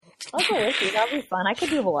I'll go with you. That'll be fun. I could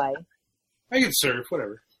do Hawaii. I can surf,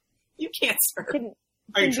 whatever. You can't surf.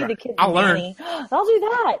 I can try. I'll learn. I'll do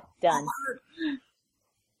that. Done.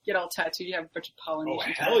 Get all tattooed. You have a bunch of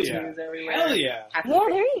Polynesian hell tattoos yeah. everywhere. Hell yeah. Yeah,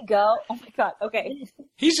 there you go. Oh my god. Okay.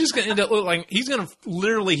 He's just gonna end up look like he's gonna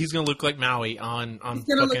look like Maui on. He's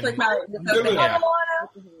gonna look like Maui. Yeah.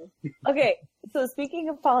 Okay. So speaking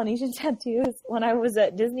of Polynesian tattoos, when I was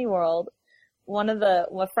at Disney World,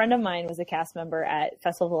 a friend of mine was a cast member at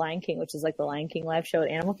Festival of the Lion King, which is like the Lion King live show at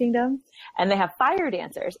Animal Kingdom, and they have fire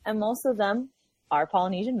dancers, and most of them are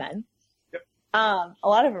Polynesian men. Yep. A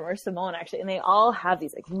lot of them are Samoan actually, and they all have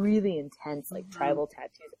these like really intense like tribal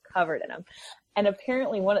tattoos covered in them. And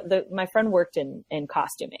apparently my friend worked in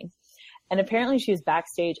costuming, and apparently she was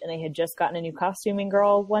backstage, and they had just gotten a new costuming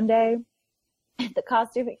girl one day. And the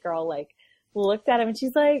costuming girl like looked at him, and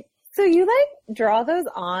she's like, "So you like draw those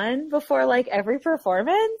on before like every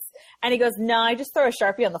performance?" And he goes, "No, I just throw a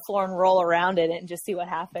Sharpie on the floor and roll around it and just see what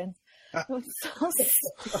happens." It was so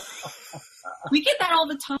We get that all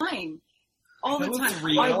the time. All the time.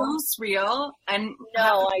 Real? I will real, and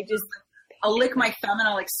I'll lick my thumb and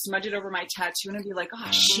I'll like smudge it over my tattoo and I'll be like,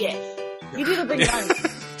 "Oh shit!" you do the big one.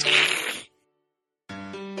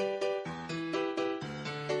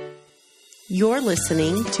 You're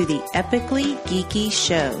listening to the Epically Geeky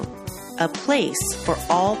Show, a place for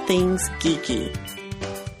all things geeky.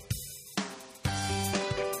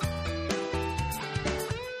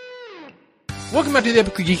 Welcome back to the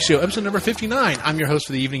Epically Geek Show, episode number 59. I'm your host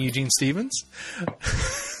for the evening, Eugene Stevens.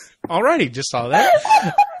 Alrighty, just saw that.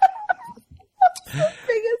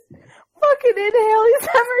 Biggest fucking inhale he's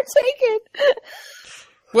ever taken.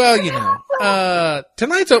 Well, you know,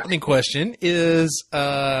 tonight's opening question is,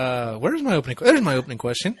 where's my opening? There's my opening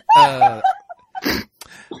question.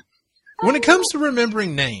 When it comes to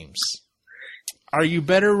remembering names, are you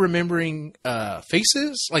better remembering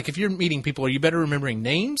faces? Like, if you're meeting people, are you better remembering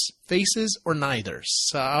names, faces, or neither?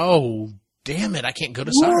 So, damn it, I can't go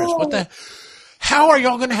to Cyrus. Whoa. What the? How are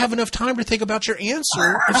y'all going to have enough time to think about your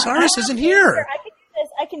answer if Cyrus isn't here?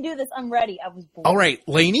 I can do this. I'm ready. I was born. All right,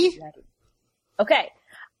 Lainey? Ready. Okay.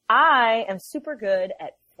 I am super good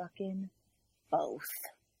at fucking both.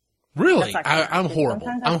 Really? That's not I'm true. horrible.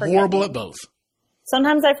 Sometimes I I'm forget horrible names. at both.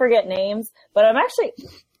 Sometimes I forget names, but I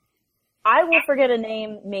will forget a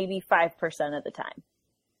name maybe 5% of the time.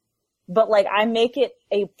 But like I make it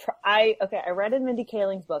I read in Mindy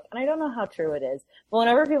Kaling's book, and I don't know how true it is, but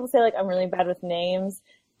whenever people say like I'm really bad with names,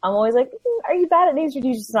 I'm always like, are you bad at names, or do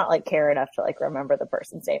you just not like care enough to like remember the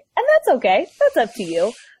person's name? And that's okay. That's up to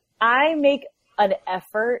you. I make an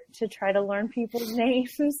effort to try to learn people's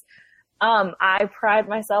names. I pride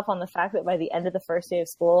myself on the fact that by the end of the first day of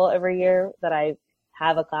school every year that I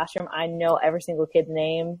have a classroom, I know every single kid's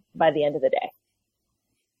name by the end of the day.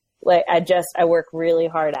 Like I work really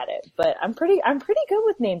hard at it, but I'm pretty good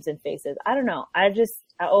with names and faces. I don't know. I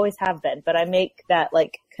always have been, but I make that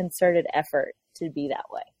like concerted effort to be that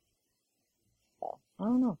way. So I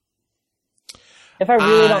don't know. If I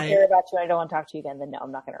really don't care about you and I don't want to talk to you again, then no,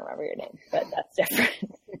 I'm not going to remember your name, but that's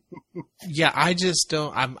different. Yeah, I just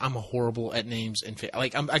don't. I'm horrible at names and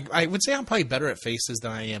like I would say I'm probably better at faces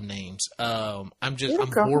than I am names. I'm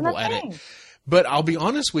horrible at it. But I'll be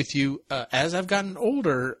honest with you, as I've gotten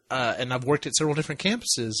older and I've worked at several different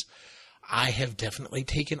campuses, I have definitely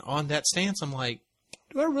taken on that stance. I'm like,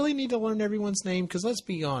 do I really need to learn everyone's name? Because let's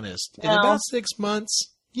be honest, in about 6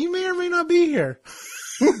 months, you may or may not be here.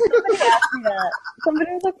 Somebody asked me that.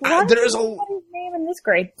 Somebody was like, "What is somebody's name in this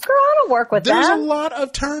grade?" Girl, I don't work with There's them. a lot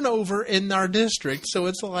of turnover in our district, so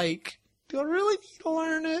it's like, do I really need to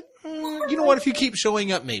learn it? You know what? If you keep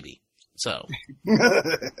showing up, maybe. So,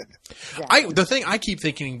 the thing I keep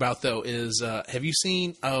thinking about though is, have you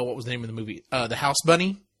seen? What was the name of the movie? The House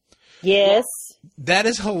Bunny. Yes. That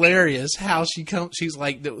is hilarious. How she comes, she's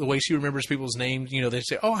like the way she remembers people's names. You know, they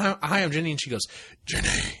say, "Oh, hi, I'm Jenny," and she goes, "Jenny,"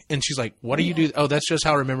 and she's like, "What do you do?" Oh, that's just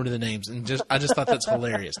how I remember the names. And I just thought that's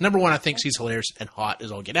hilarious. Number one, I think she's hilarious and hot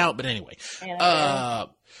as all get out. But anyway,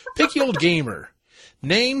 picky old gamer,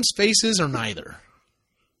 names, faces, or neither.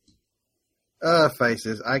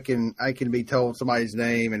 Faces. I can be told somebody's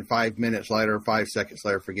name and 5 minutes later, 5 seconds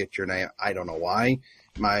later, forget your name. I don't know why.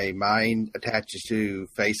 My mind attaches to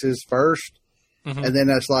faces first, and then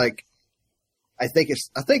that's like, I think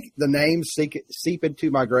the names seep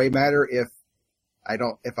into my gray matter if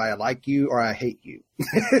I like you or I hate you.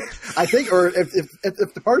 I think, or if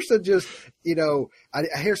the person just, you know, I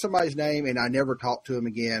hear somebody's name and I never talk to him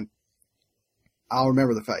again, I'll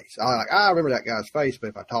remember the face. I remember that guy's face, but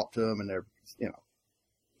if I talk to him and they're, you know,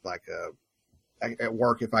 like at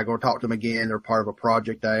work, if I go talk to them again, they're part of a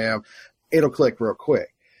project I am, it'll click real quick.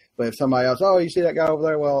 But if somebody else, oh, you see that guy over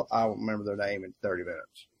there? Well, I'll remember their name in 30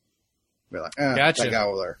 minutes. Be like, gotcha. That guy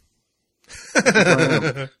over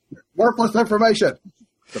there. Worthless information.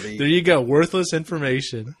 There you go. Worthless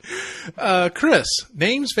information. Chris,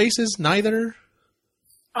 names, faces, neither?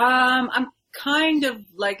 I'm kind of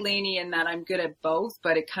like Lainey in that I'm good at both,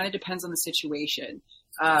 but it kind of depends on the situation.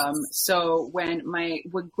 So when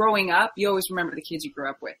growing up, you always remember the kids you grew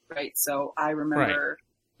up with, right? So I remember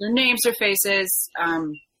their names, their faces,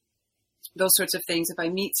 those sorts of things. If I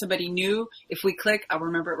meet somebody new, if we click, I'll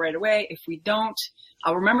remember it right away. If we don't,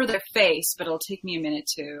 I'll remember their face, but it'll take me a minute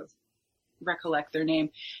to recollect their name.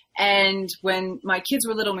 And when my kids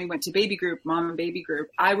were little and we went to baby group, mom and baby group,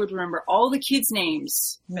 I would remember all the kids'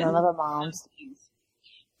 names. None of the moms.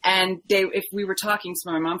 And if we were talking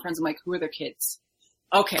to my mom friends, I'm like, who are their kids?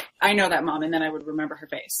 Okay, I know that mom. And then I would remember her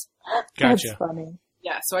face. Gotcha. That's funny.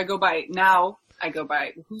 Yeah, so I go by,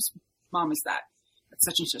 whose mom is that? That's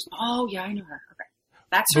such and such. Oh, yeah, I know her. Okay.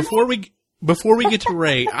 That's her Before we get to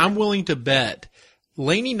Ray, I'm willing to bet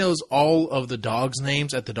Lainey knows all of the dogs'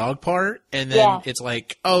 names at the dog park, and then it's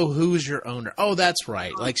like, oh, who's your owner? Oh, that's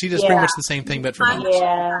right. Like, she does pretty much the same thing, but for dogs.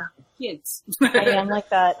 Yeah. Kids. I am like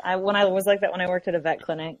that. When I was like that when I worked at a vet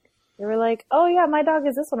clinic. They were like, oh, yeah, my dog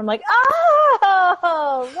is this one. I'm like,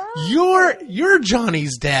 oh, right. You're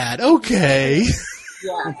Johnny's dad. Okay.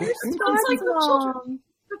 Yeah.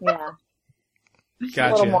 Yeah.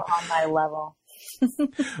 Gotcha. A little more on my level.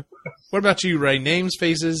 What about you, Ray? Names,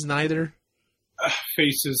 faces, neither?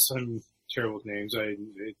 Faces, I'm terrible with names.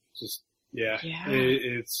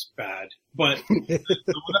 It's bad. But what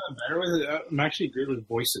I'm better with, I'm actually good with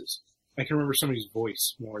voices. I can remember somebody's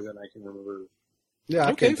voice more than I can remember. Yeah,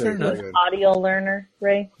 okay, fair enough. Audio learner,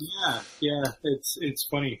 Ray. Yeah, it's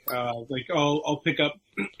funny. Like I'll pick up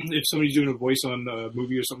if somebody's doing a voice on a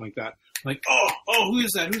movie or something like that. I'm like, oh, who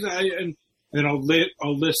is that? And then I'll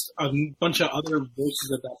list a bunch of other voices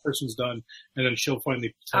that person's done, and then she'll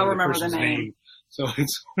finally tell the person's name. So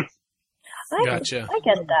it's gotcha. I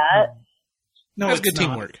get that. No, that's good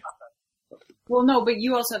teamwork. Well, no, but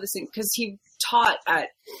you also have this thing because he taught at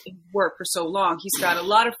work for so long. He's got a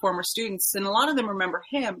lot of former students, and a lot of them remember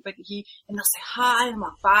him. But and they'll say hi, and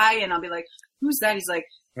I'll bye, and I'll be like, "Who's that?" He's like,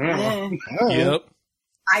 Yep.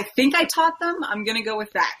 I think I taught them. I'm gonna go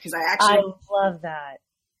with that because I love that.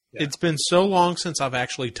 Yeah. It's been so long since I've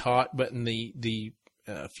actually taught, but in the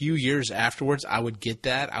few years afterwards, I would get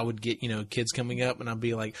that. I would get, kids coming up and I'd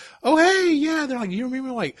be like, oh, hey, yeah. They're like, you remember?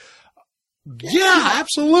 I'm like, yeah,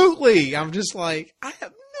 absolutely. I'm just like, I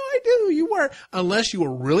have no idea who you were. Unless you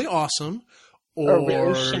were really awesome or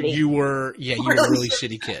really you were, you were a really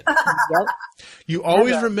shitty kid. Yep. You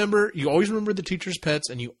always remember the teacher's pets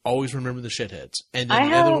and you always remember the shitheads. And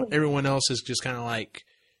then everyone else is just kind of like,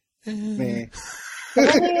 meh.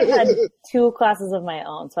 I've only had 2 classes of my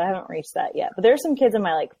own, so I haven't reached that yet. But there's some kids in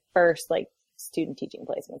my first student teaching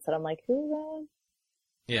placements that I'm like, who's that?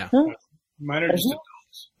 Yeah. Huh? Mine are just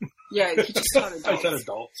adults. Yeah, he just taught adults. I said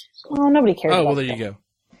adults. So. Oh, nobody cares. Oh, well, there you go.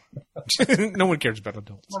 No one cares about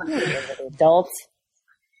adults. Adults.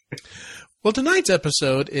 Well, tonight's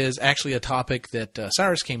episode is actually a topic that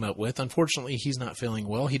Cyrus came up with. Unfortunately, he's not feeling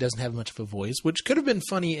well. He doesn't have much of a voice, which could have been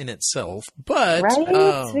funny in itself. But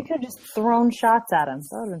right? We could have just thrown shots at him.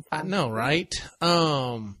 That would have been fun. I know, right?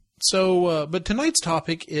 But tonight's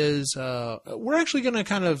topic is we're actually going to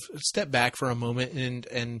kind of step back for a moment,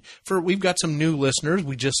 and we've got some new listeners.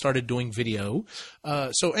 We just started doing video,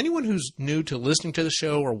 so anyone who's new to listening to the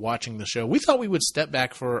show or watching the show, we thought we would step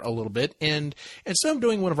back for a little bit, and instead of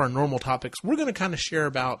doing one of our normal topics, we're going to kind of share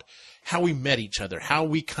about how we met each other, how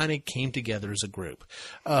we kind of came together as a group.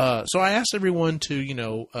 So I asked everyone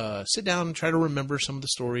to, sit down and try to remember some of the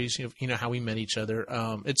stories, how we met each other.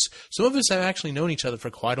 Some of us have actually known each other for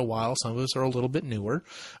quite a while. Some of us are a little bit newer.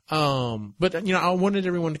 But I wanted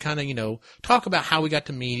everyone to kind of, talk about how we got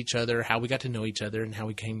to meet each other, how we got to know each other, and how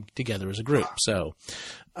we came together as a group. So,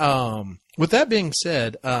 with that being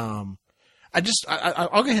said, I'll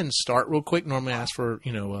go ahead and start real quick. Normally I ask for,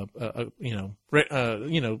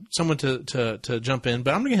 someone to jump in,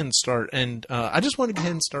 but I'm going to go ahead and start. And, I just want to go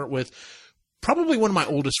ahead and start with probably one of my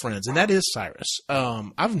oldest friends, and that is Cyrus.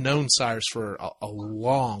 I've known Cyrus for a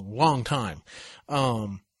long, long time.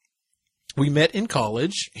 We met in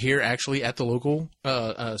college here, actually at the local,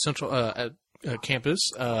 central, campus,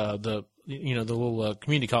 the little,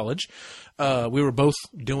 community college. We were both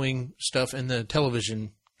doing stuff in the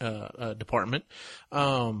television department.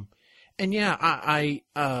 And yeah,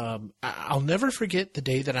 I'll never forget the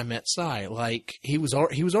day that I met Cy. Like he was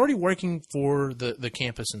already working for the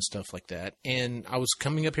campus and stuff like that. And I was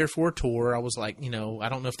coming up here for a tour. I was like, I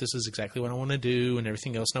don't know if this is exactly what I want to do and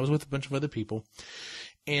everything else. And I was with a bunch of other people.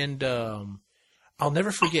 And I'll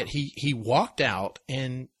never forget, he walked out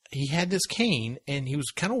and he had this cane and he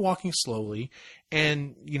was kind of walking slowly,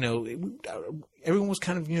 and, you know, everyone was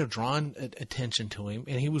kind of, you know, drawing attention to him,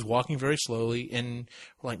 and he was walking very slowly, and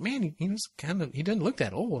we're like, man, he doesn't look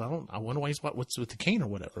that old. I wonder why what's with the cane or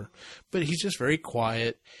whatever. But he's just very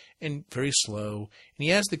quiet and very slow, and he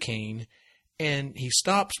has the cane, and he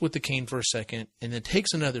stops with the cane for a second and then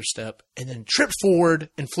takes another step and then trips forward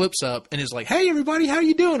and flips up and is like, hey, everybody, how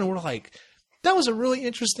you doing? And we're like, that was a really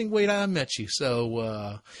interesting way I met you.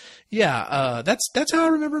 So, that's how I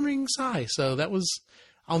remember meeting Cy. So that was,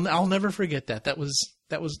 I'll never forget that.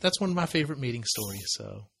 That's one of my favorite meeting stories.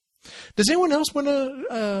 So, does anyone else want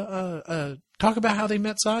to talk about how they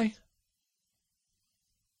met Cy?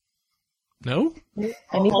 No?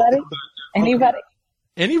 Anybody?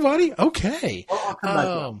 Okay.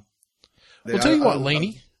 We'll tell you what,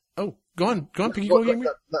 Lainey. Oh, go on, Piggy Go Gamer.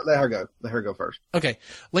 Let her go. Let her go first. Okay.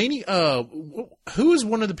 Lainey, who is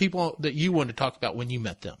one of the people that you wanted to talk about when you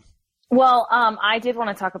met them? Well, I did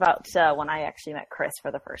want to talk about when I actually met Chris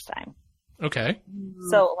for the first time. Okay.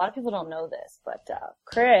 So a lot of people don't know this, but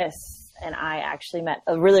Chris and I actually met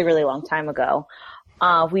a really, really long time ago.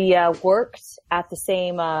 We worked at the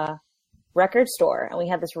same record store, and we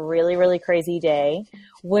had this really, really crazy day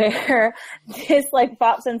where this like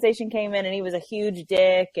pop sensation came in, and he was a huge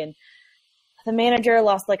dick, and the manager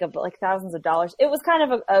lost like thousands of dollars. It was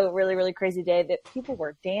kind of a really, really crazy day that people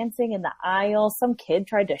were dancing in the aisle. Some kid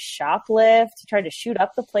tried to shoplift, tried to shoot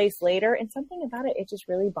up the place later, and something about it just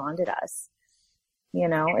really bonded us. You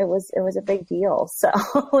know, it was a big deal. So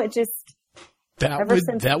it just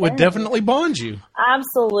that would definitely bond you.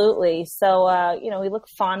 Absolutely. So we look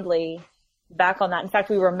fondly back on that. In fact,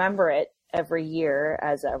 we remember it every year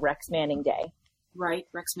as a Rex Manning Day. Right,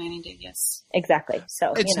 Rex Manning Day, yes. Exactly.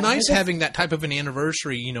 So it's nice having that type of an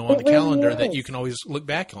anniversary, on the calendar that you can always look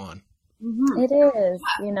back on. Mm-hmm. It is.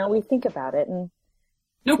 We think about it, and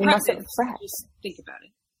no presents. Just think about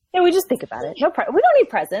it. Yeah, we just think about it. We don't need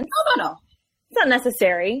presents. No. It's not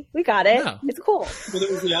necessary. We got it. No. It's cool. Well,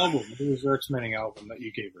 it was the album. It was the Rex Manning album that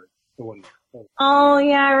you gave her. The one. Oh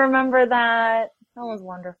yeah, I remember that. That was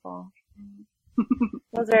wonderful. It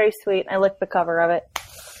was very sweet. I licked the cover of it.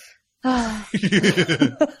 You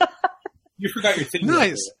forgot your thing.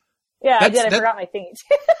 Nice. Yeah, I did. I forgot my thing.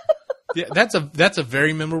 Yeah, that's a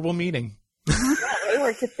very memorable meeting. Yeah, we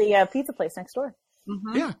worked at the pizza place next door.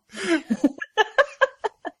 Mm-hmm. Yeah.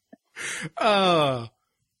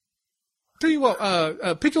 Tell you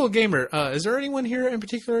what, Pickle Gamer, is there anyone here in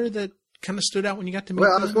particular that kind of stood out when you got to meet them?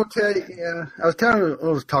 Well, I was going to tell you, I was kind of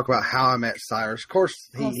going to talk about how I met Cyrus. Of course,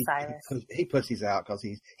 he puts these out because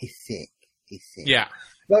he's sick. He's sick. Yeah.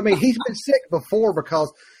 But I mean, he's been sick before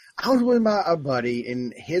because I was with a buddy,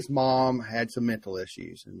 and his mom had some mental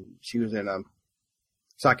issues, and she was in a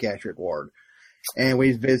psychiatric ward. And we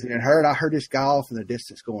was visiting her, and I heard this guy off in the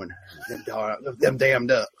distance going, them damn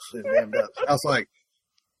ducks. I was like,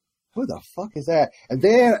 who the fuck is that? And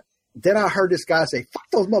then I heard this guy say, fuck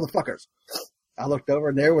those motherfuckers. I looked over,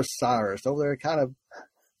 and there was Cyrus over there kind of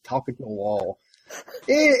talking to a wall.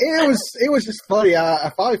 It was just funny.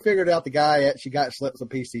 I finally figured out the guy actually got slipped some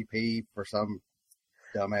PCP for some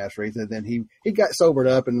dumbass reason. Then he got sobered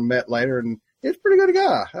up and met later, and he's a pretty good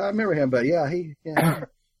guy. I remember him, but yeah,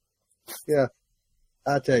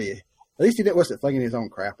 I tell you, at least he wasn't flinging his own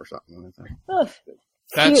crap or something.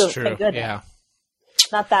 That's true. Yeah,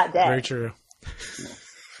 not that day. Very true.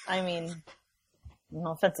 I mean,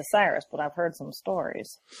 no offense to Cyrus, but I've heard some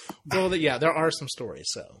stories. Well, there are some stories.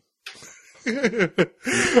 So. He is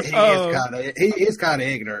kind of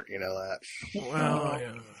ignorant, that. Well,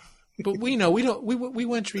 yeah. But we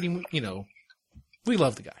went treating, we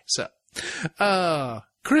love the guy. So,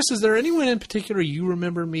 Chris, is there anyone in particular you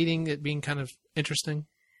remember meeting it being kind of interesting?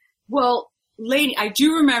 Well, Lainey, I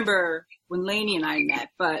do remember when Lainey and I met,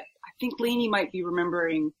 but I think Lainey might be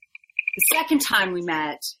remembering the second time we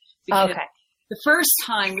met. Because the first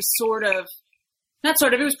time was it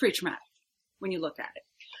was pretty traumatic when you look at it.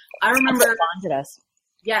 I remember. Bonded us.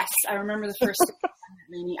 Yes, I remember the first time I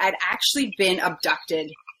met Lainey. I'd actually been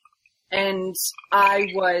abducted, and I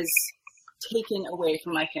was taken away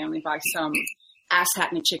from my family by some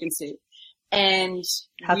asshat in a chicken suit. And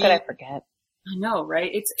how could I forget? I know,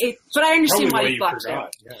 right? But I understand why he blocked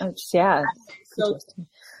out. Yeah. So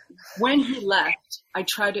when he left, I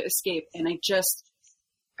tried to escape, and I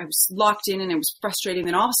was locked in and I was frustrated. And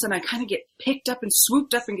then all of a sudden I kind of get picked up and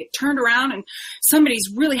swooped up and get turned around, and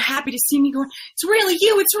somebody's really happy to see me going, it's really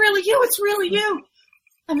you, it's really you, it's really you.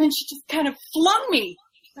 And then she just kind of flung me,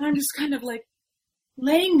 and I'm just kind of like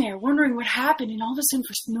laying there wondering what happened. And all of a sudden,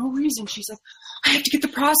 for no reason, she's like, I have to get the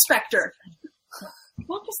prospector.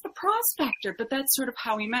 what was the prospector? But that's sort of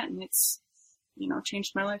how we met, and it's,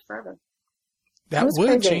 changed my life forever. That would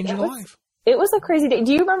crazy. change your life. It was a crazy day.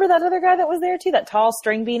 Do you remember that other guy that was there too? That tall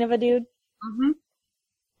string bean of a dude? Mm-hmm.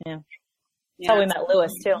 Yeah. That's how we met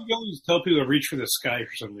Lewis too. You always tell people to reach for the sky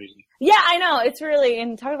for some reason. Yeah, I know. It's really,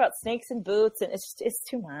 and talk about snakes and boots, and it's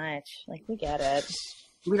too much. Like, we get it.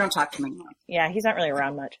 We don't talk to him anymore. Yeah, he's not really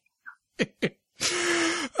around much.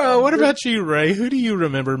 What about you, Ray? Who do you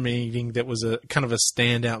remember meeting that was a kind of a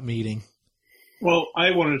standout meeting? Well,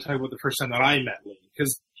 I wanted to talk about the first time that I met Lainey,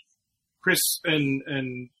 because Chris and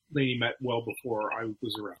Lainey met well before I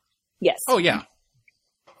was around. Yes. Oh, yeah.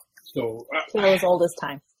 So, Till as old as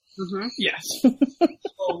time. Mm-hmm. yes.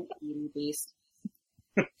 Oh, you beast.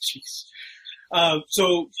 Jeez.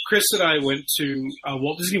 So Chris and I went to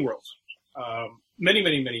Walt Disney World many,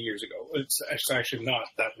 many, many years ago. It's actually not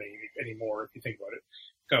that many anymore if you think about it.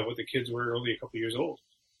 God, what the kids were only a couple years old.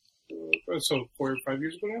 So 4 or 5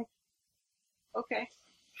 years ago now? Okay.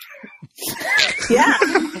 Yeah.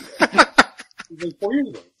 It was like 4 years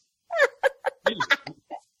ago.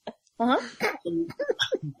 Uh-huh. So,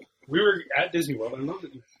 we were at Disney World. I love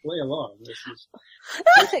that you play along.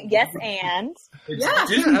 Yes, and? Yeah.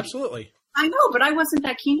 Disney. Absolutely. I know, but I wasn't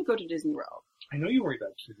that keen to go to Disney World. I know you weren't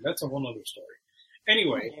that keen. That's a whole other story.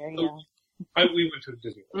 Anyway, There you so go. we went to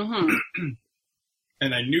Disney World. Mm-hmm.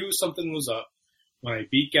 And I knew something was up when I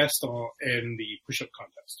beat Gaston in the push-up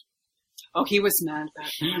contest. Oh, he was mad about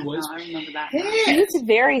He that. was No, I remember that. He's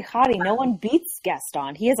very haughty. No one beats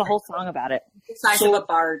Gaston. He has a whole song about it. The size So- of a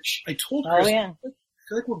barge. I told Oh, Chris, yeah. I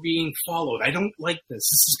feel like we're being followed. I don't like this.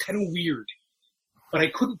 This is kind of weird. But I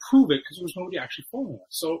couldn't prove it because there was nobody actually following us.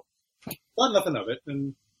 So, thought nothing of it.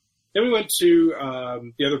 And then we went to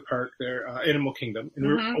the other park there, Animal Kingdom. And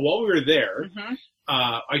while we were there,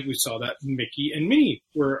 Mm-hmm. we saw that Mickey and Minnie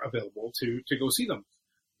were available to go see them.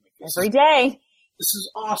 Every day. This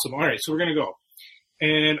is awesome. All right, so we're going to go.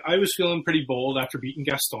 And I was feeling pretty bold after beating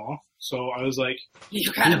Gaston. So I was like,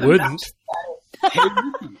 You kind Who of wouldn't? hey,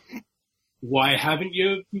 Mickey, why haven't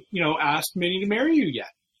you, asked Minnie to marry you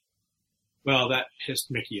yet? Well, that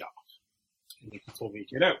pissed Mickey off. And Mickey told me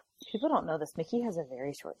to get out. People don't know this. Mickey has a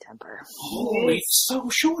very short temper. Oh, it's so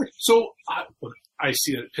short. So I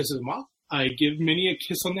see that it pisses him off. I give Minnie a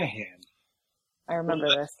kiss on the hand. I remember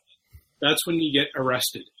this. That's when you get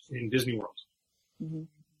arrested in Disney World. Mm-hmm.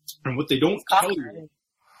 And what they don't tell you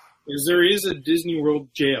is there is a Disney World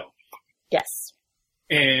jail. Yes.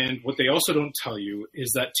 And what they also don't tell you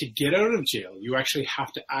is that to get out of jail, you actually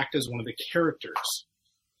have to act as one of the characters.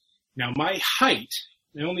 Now, my height,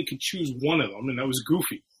 I only could choose one of them, and that was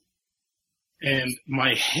Goofy. And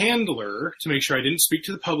my handler, to make sure I didn't speak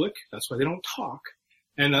to the public, that's why they don't talk,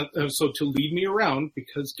 and so to lead me around,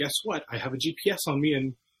 because guess what? I have a GPS on me,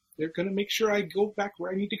 and they're going to make sure I go back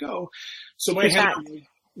where I need to go. So my handler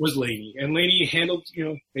was Lainey, and Lainey handled,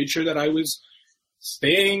 made sure that I was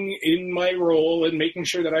staying in my role and making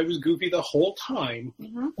sure that I was Goofy the whole time.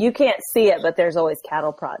 Mm-hmm. You can't see it, but there's always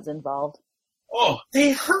cattle prods involved. Oh,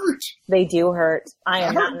 they hurt. They do hurt. I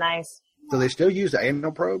am not nice. Do they still use the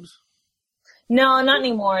anal probes? No, not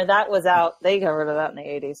anymore. That was out. They got rid of that in the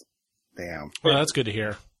 80s. Damn. Well, that's good to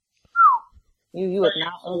hear. You would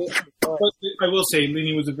not. But I will say,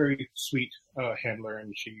 Lainey was a very sweet handler,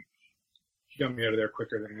 and she got me out of there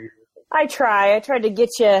quicker than usual. I tried to get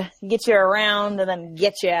you around and then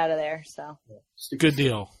get you out of there. So Good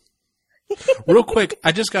deal. Real quick,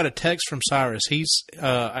 I just got a text from Cyrus. He's,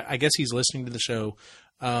 I guess he's listening to the show.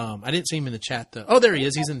 I didn't see him in the chat though. Oh, there he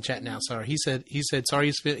is. He's in the chat now. Sorry. He said,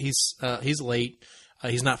 sorry, he's late.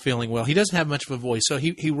 He's not feeling well. He doesn't have much of a voice. So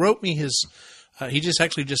he wrote me his, he just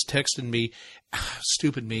texted me.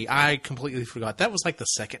 Stupid me. I completely forgot. That was like the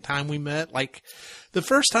second time we met. Like the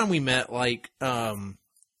first time we met,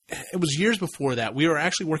 it was years before that. We were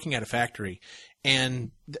actually working at a factory,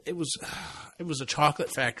 and it was a chocolate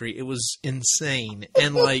factory. It was insane.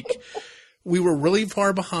 And we were really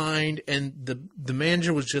far behind, and the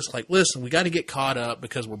manager was just like, listen, we got to get caught up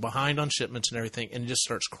because we're behind on shipments and everything, and just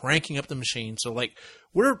starts cranking up the machine. So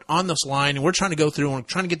we're on this line and we're trying to go through and we're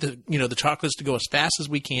trying to get the chocolates to go as fast as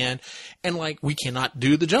we can. And we cannot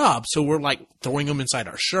do the job. So we're throwing them inside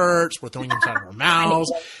our shirts. We're throwing them inside our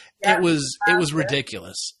mouths. It was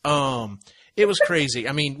ridiculous. It was crazy.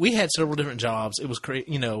 I mean, we had several different jobs. It was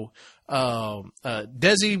crazy.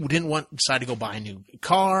 Desi decide to go buy a new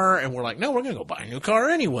car, and we're like, no, we're going to go buy a new car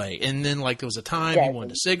anyway. And then there was a time he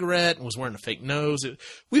wanted a cigarette and was wearing a fake nose.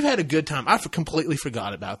 We've had a good time. I completely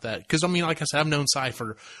forgot about that because, like I said, I've known Cy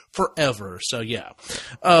for forever. So yeah.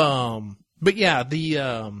 But yeah,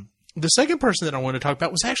 the second person that I wanted to talk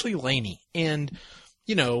about was actually Lainey. And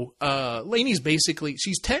Lainey's basically,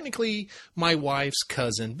 she's technically my wife's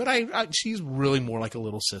cousin, but she's really more like a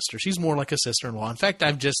little sister. She's more like a sister-in-law. In fact,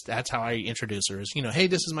 that's how I introduce her is, hey,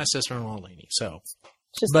 this is my sister-in-law, Lainey. So,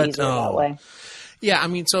 it's just easier that way. Yeah, I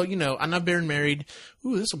mean, so, and I've been married,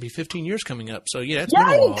 this will be 15 years coming up. So, yeah, it's been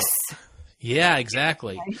a while. Yeah,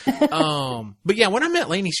 exactly. But yeah, when I met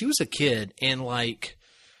Lainey, she was a kid and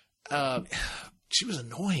she was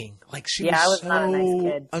annoying. Like she was so not a nice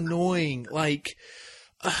kid. Annoying. Like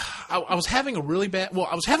I was having a really I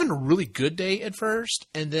was having a really good day at first,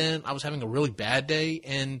 and then I was having a really bad day,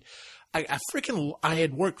 and I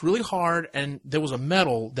had worked really hard, and there was a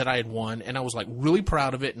medal that I had won, and I was like really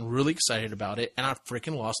proud of it and really excited about it, and I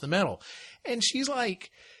freaking lost the medal. And she's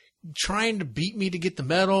like trying to beat me to get the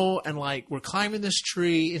medal, and like we're climbing this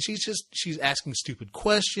tree, and she's asking stupid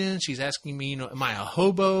questions. She's asking me, am I a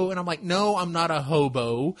hobo? And I'm like, no, I'm not a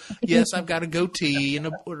hobo. Yes, I've got a goatee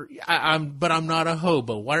but I'm not a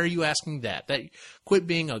hobo. Why are you asking that? Quit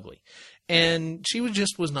being ugly. And she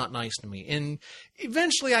was not nice to me. And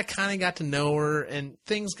eventually I kind of got to know her and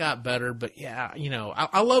things got better. But yeah,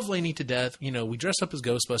 I love Lainey to death. We dress up as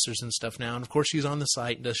Ghostbusters and stuff now. And of course she's on the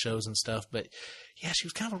site and does shows and stuff. But yeah, she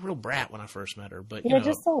was kind of a real brat when I first met her. But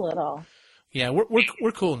just a little. Yeah,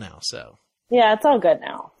 we're cool now. So yeah, it's all good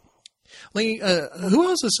now. Lainey, who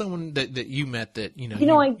else is someone that you met that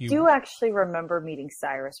I do actually remember meeting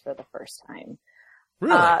Cyrus for the first time.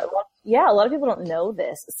 Really? Yeah, a lot of people don't know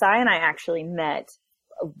this. Cy and I actually met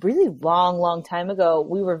a really long time ago.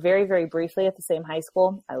 We were very, very briefly at the same high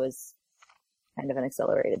school. I was kind of an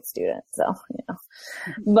accelerated student, so,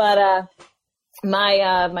 But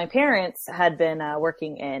my parents had been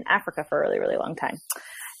working in Africa for a really, really long time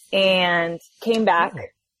and came back,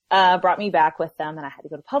 brought me back with them, and I had to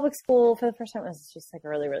go to public school for the first time. It was just like a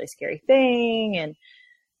really, really scary thing, and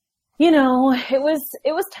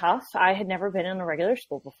it was tough. I had never been in a regular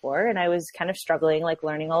school before, and I was kind of struggling, like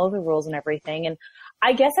learning all of the rules and everything. And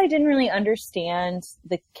I guess I didn't really understand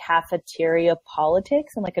the cafeteria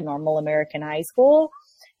politics in like a normal American high school.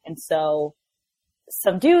 And so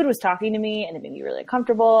some dude was talking to me and it made me really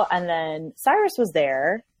uncomfortable. And then Cyrus was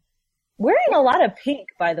there wearing a lot of pink,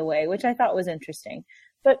 by the way, which I thought was interesting,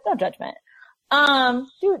 but no judgment. Do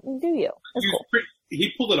you? That's cool. He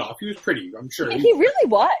pulled it off. He was pretty, I'm sure. He really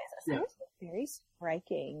was. Yeah. He was very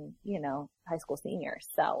striking, high school senior.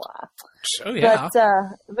 So, oh yeah.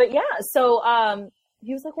 But yeah, so,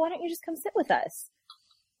 he was like, why don't you just come sit with us?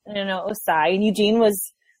 And it was Cy, and Eugene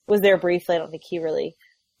was there briefly. I don't think he really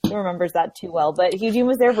remembers that too well, but Eugene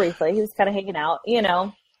was there briefly. He was kind of hanging out,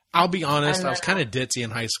 I'll be honest, I was kind of ditzy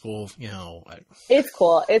in high school, It's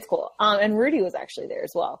cool. And Rudy was actually there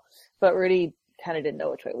as well, but Rudy kind of didn't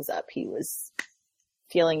know which way was up. He was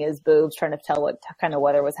feeling his boobs, trying to tell what kind of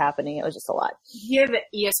weather was happening. It was just a lot. He had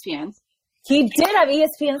ESPN. He did have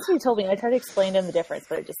ESPN. That's what he told me. I tried to explain to him the difference,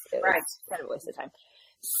 but it was kind of a waste of time.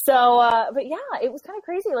 So, but yeah, it was kind of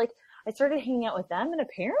crazy. Like, I started hanging out with them, and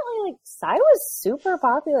apparently, like, Cy was super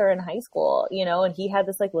popular in high school, and he had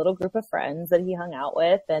this, like, little group of friends that he hung out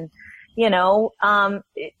with, and,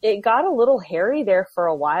 it got a little hairy there for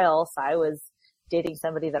a while. Cy was dating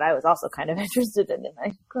somebody that I was also kind of interested in, and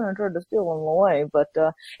I kind of tried to steal him away, but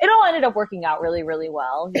it all ended up working out really, really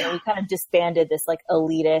well. We kind of disbanded this like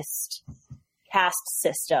elitist caste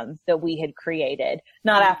system that we had created.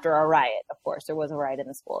 Not after a riot, of course. There was a riot in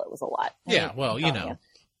the school. It was a lot. Yeah, well,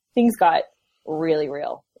 things got really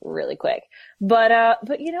real, really quick. But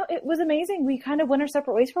it was amazing. We kind of went our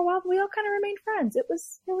separate ways for a while, but we all kind of remained friends. It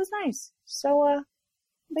was nice. So,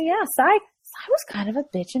 but yeah, Cy was kind of a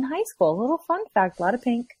bitch in high school. A little fun fact, a lot of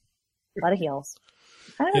pink, a lot of heels.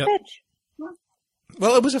 Kind of a bitch.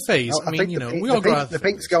 Well, it was a phase. I mean, we all go out. The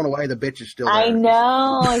pink's gone away. The bitch is still there. I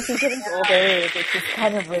know. I think it is older. It's just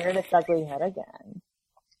kind of reared its ugly head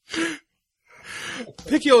again.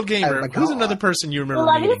 Picky old gamer. Who's another person you remember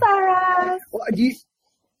meeting? Love you, Sarah. Well,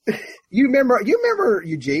 you remember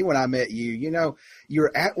Eugene when I met you? You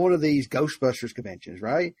were at one of these Ghostbusters conventions,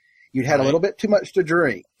 right? You'd had a little bit too much to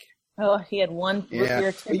drink. Oh, he had one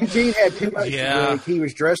beer too much. Eugene had too much to drink. He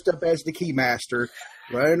was dressed up as the Keymaster,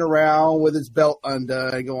 running around with his belt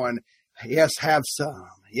undone, going, "Yes, have some.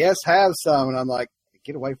 Yes, have some." And I'm like,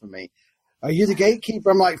 "Get away from me. Are you the gatekeeper?"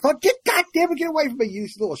 I'm like, "Fuck, goddamn it, get away from me, you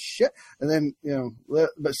little shit." And then, but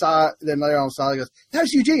then later on, Sally goes,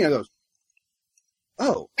 "That's Eugene." I goes,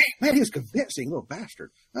 "Oh, man, he was convincing, little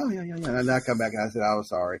bastard." "Oh, yeah. And then I come back and I said, "I was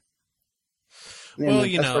sorry." Well,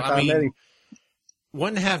 I mean,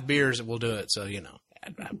 1.5 beers will do it. So,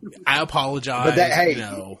 I apologize. But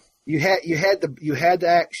you had the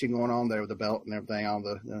action going on there with the belt and everything on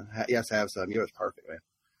the, yes, have some. It was perfect, man.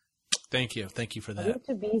 Thank you for that. I used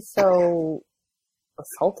to be so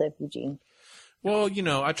Assaultive, Eugene. Well,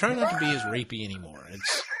 I try not to be as rapey anymore.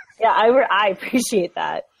 It's Yeah, I appreciate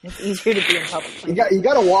that. It's easier to be in public. You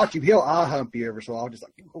got to watch him. He'll eye hump you every so often. Just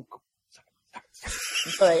like, oh.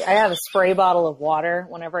 So I have a spray bottle of water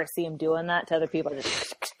whenever I see him doing that to other people. I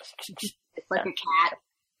just like a cat.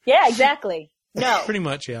 Yeah, exactly. No, pretty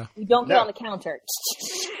much, yeah. you don't get on the counter.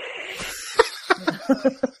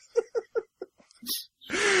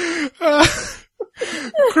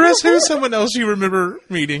 Chris, who's someone else you remember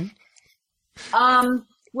meeting?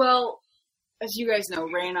 Well, as you guys know,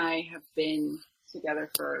 Ray and I have been together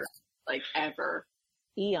for like ever.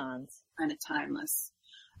 Eons. Kind of timeless.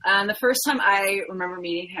 And the first time I remember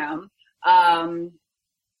meeting him,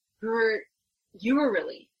 you were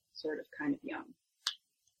really sort of kind of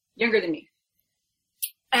younger than me.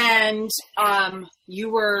 And you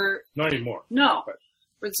were not anymore. No,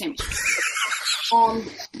 we're the same age.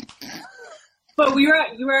 But you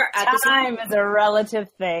were at the time is a relative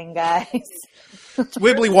thing, guys. It's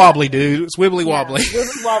wibbly wobbly, dude. It's wibbly wobbly.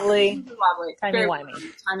 Wibbly wobbly.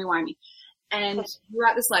 Timey-wimey. And you were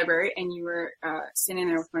at this library, and you were sitting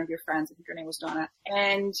there with one of your friends. I think her name was Donna.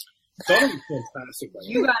 And Donna was fantastic.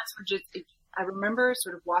 You guys were just, I remember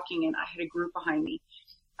sort of walking in. I had a group behind me,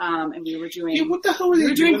 and we were doing, what the hell were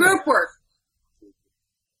they doing group work.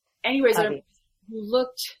 Anyways, you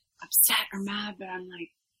looked upset or mad, but I'm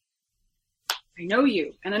like, I know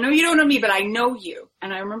you. And I know you don't know me, but I know you.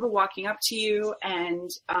 And I remember walking up to you, and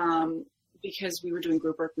because we were doing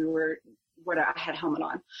group work, I had a helmet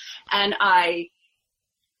on. And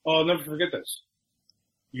I'll never forget this.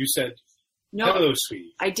 You said, hello,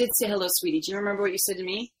 sweetie. I did say hello, sweetie. Do you remember what you said to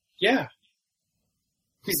me? Yeah.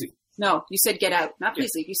 Please leave. No, you said get out. Not please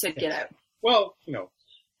leave. You said get out. Well,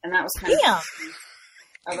 And that was kind of us.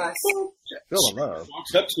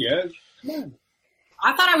 Walks up to you. Come on.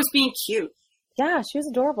 I thought I was being cute. Yeah, she was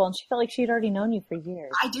adorable, and she felt like she'd already known you for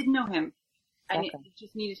years. I didn't know him. And it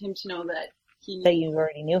just needed him to know that that you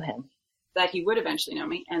already knew him. That he would eventually know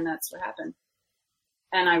me, and that's what happened.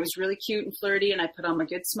 And I was really cute and flirty, and I put on my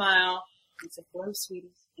good smile and said, hello,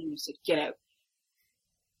 sweeties. And you said, get out.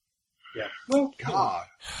 Yeah. Well, God.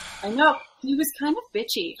 I know. He was kind of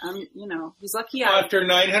bitchy. He's lucky after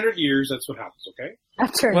 900 years, that's what happens, okay?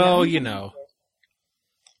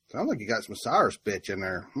 Sounds like you got some Cyrus bitch in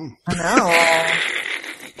there. I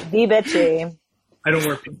know. Be bitchy. I don't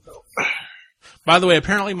wear pink, though. By the way,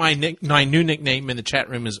 apparently my new nickname in the chat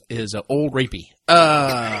room is Old Rapey.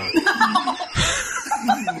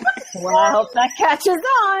 Well, I hope that catches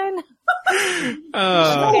on.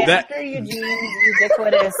 After Eugene's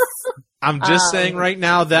ubiquitous. I'm just saying right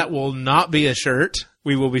now that will not be a shirt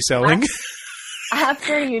we will be selling.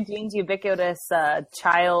 After Eugene's ubiquitous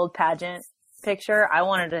child pageant picture, I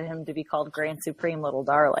wanted him to be called Grand Supreme Little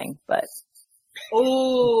Darling, but...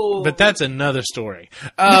 Oh, but that's another story.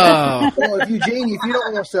 Well, if Eugene, if you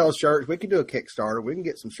don't want to sell shirts, we can do a Kickstarter. We can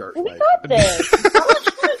get some shirts made. Got this.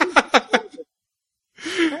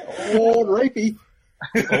 Old rapey.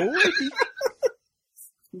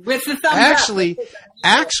 With the thumbs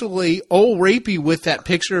Actually, Old Rapey with that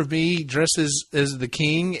picture of me dressed as the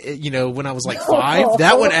king, when I was like 5,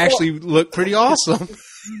 that one actually looked pretty awesome.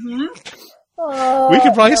 Mm-hmm. We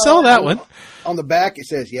could probably sell that one. On the back, it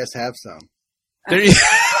says, yes, have some. There you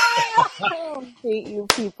I hate you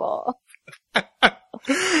people.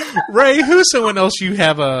 Ray, who's someone else you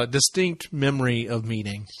have a distinct memory of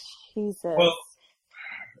meeting? Jesus. Well,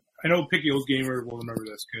 I know Picky Old Gamer will remember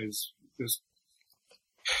this because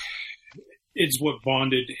it's what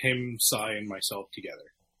bonded him, Cy, and myself together.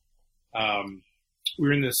 We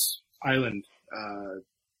were in this island.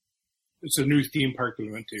 It's a new theme park that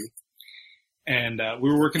we went to. And we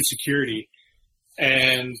were working security.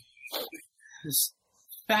 And this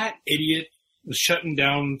fat idiot was shutting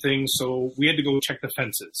down things, so we had to go check the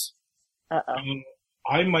fences.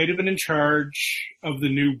 I might have been in charge of the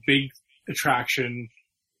new big attraction.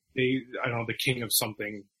 I don't know, the king of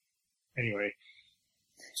something. Anyway.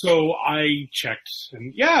 So I checked,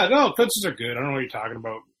 and fences are good. I don't know what you're talking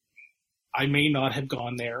about. I may not have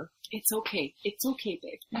gone there. It's okay. It's okay,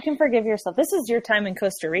 babe. You can forgive yourself. This is your time in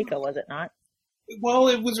Costa Rica, was it not? Well,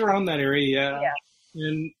 it was around that area, yeah.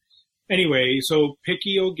 And anyway, so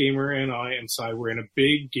Picky Old Gamer and I and Cy were in a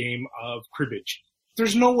big game of cribbage.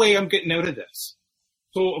 There's no way I'm getting out of this.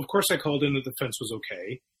 So, of course, I called in that the fence was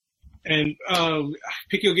okay. And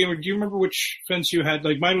Picky Old Gamer, do you remember which fence you had?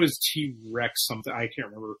 Like, mine was T-Rex something. I can't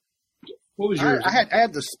remember. What was yours? I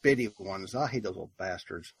had the spitty ones. I hate those little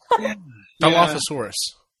bastards. Dilophosaurus.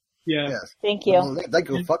 Yeah. Yes. Thank you. Well, they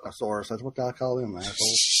go fuckosaurus. That's what I call them,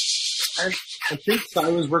 assholes. I think Cy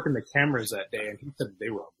was working the cameras that day, and he said they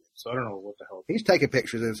were ugly. So I don't know what the hell. He's taking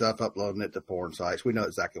pictures and stuff, uploading it to porn sites. We know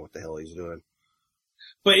exactly what the hell he's doing.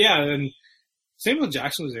 But yeah, and Samuel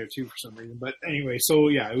Jackson was there too for some reason. But anyway, so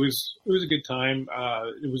yeah, it was a good time.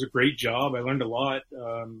 It was a great job. I learned a lot.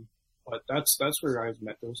 But that's where I've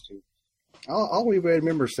met those two. All we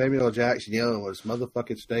remember Samuel L. Jackson yelling was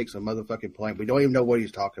motherfucking snakes on motherfucking plane. We don't even know what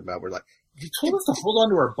he's talking about. We're like, he told us to hold on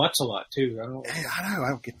to our butts a lot too. I don't know. I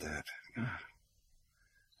don't get that. I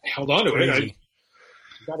held on to it. I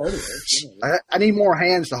got out of it. I need more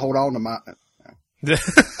hands to hold on to my.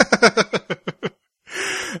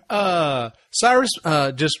 Cyrus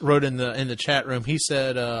just wrote in the chat room. He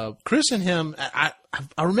said Chris and him.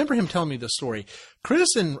 I remember him telling me this story.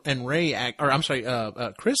 Chris and Ray,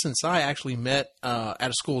 Chris and Cy actually met at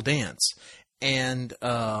a school dance, and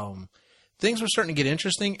things were starting to get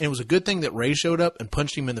interesting. And it was a good thing that Ray showed up and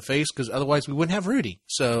punched him in the face, because otherwise we wouldn't have Rudy.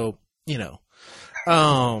 So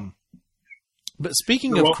but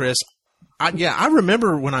speaking of Chris, I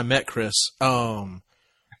remember when I met Chris.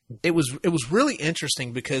 It was really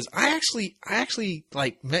interesting because I actually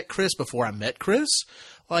like met Chris before I met Chris.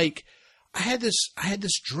 Like I had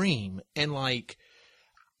this dream, and like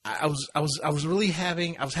I was really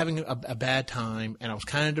having a bad time, and I was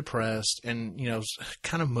kind of depressed, and I was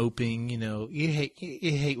kind of moping. You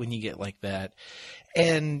hate when you get like that,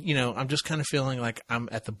 and I'm just kind of feeling like I'm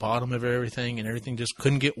at the bottom of everything, and everything just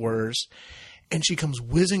couldn't get worse. And she comes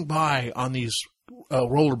whizzing by on these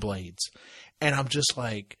rollerblades, and I'm just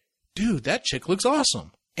like, dude, that chick looks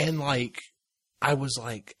awesome. And like, I was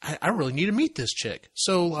like, I really need to meet this chick.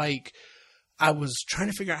 So like, I was trying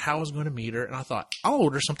to figure out how I was going to meet her, and I thought, I'll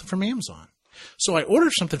order something from Amazon. So I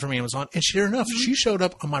ordered something from Amazon, and sure enough, she showed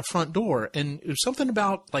up on my front door, and it was something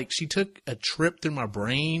about like she took a trip through my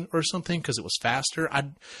brain or something because it was faster.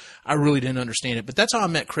 I really didn't understand it, but that's how I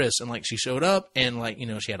met Chris. And like, she showed up, and like,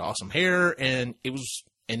 she had awesome hair, and it was,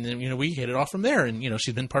 and then we hit it off from there, and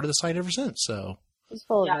she's been part of the site ever since. So it's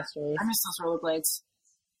full of mysteries. I miss those rollerblades.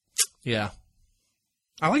 Yeah.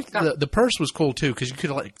 I liked the purse was cool too, because you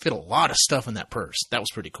could like fit a lot of stuff in that purse. That was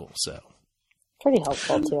pretty cool. So pretty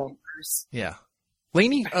helpful too. Yeah,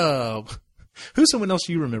 Lainey, who's someone else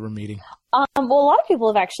you remember meeting? Well, a lot of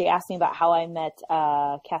people have actually asked me about how I met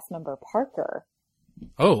cast member Parker.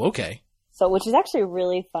 Oh, okay. So, which is actually a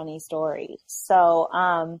really funny story.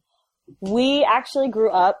 So, we actually grew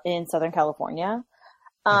up in Southern California.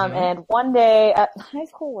 And one day, high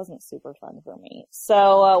school wasn't super fun for me.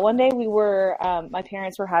 So, one day we were, my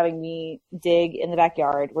parents were having me dig in the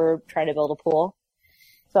backyard. We're trying to build a pool.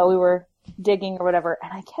 So we were digging or whatever,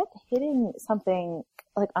 and I kept hitting something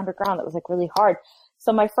like underground that was like really hard.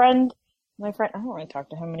 So my friend, I don't really talk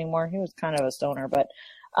to him anymore. He was kind of a stoner, but,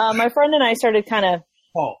 my friend and I started kind of.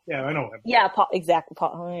 Paul. Yeah, I know him. Yeah, Paul, exactly.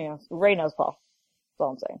 Paul. Oh, yeah. Ray knows Paul. That's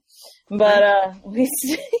all I'm saying. But,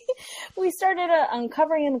 we started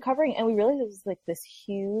uncovering, and we realized it was like this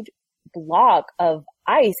huge block of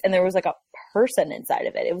ice, and there was like a person inside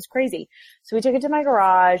of it. It was crazy. So we took it to my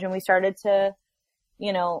garage, and we started to,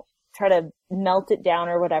 try to melt it down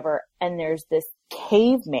or whatever. And there's this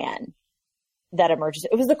caveman that emerges.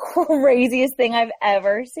 It was the craziest thing I've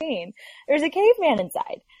ever seen. There's a caveman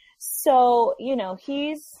inside. So,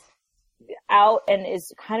 he's out and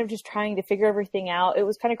is kind of just trying to figure everything out. It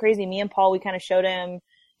was kind of crazy. Me and Paul, we kind of showed him,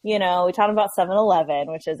 we taught him about 7-Eleven,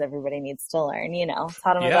 which is everybody needs to learn,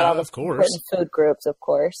 taught him about all the different food groups, of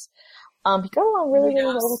course. He got along really, really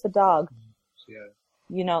well with the dog. Yeah.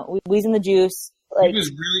 Wheezing the juice. Like,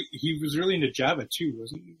 he was really into Java too,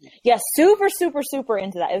 wasn't he? Yeah, super, super, super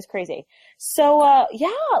into that. It was crazy. So, I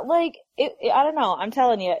don't know. I'm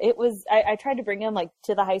telling you, it was, I tried to bring him like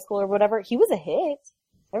to the high school or whatever. He was a hit.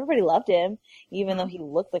 Everybody loved him, even though he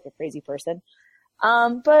looked like a crazy person.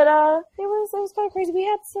 But it was kind of crazy. We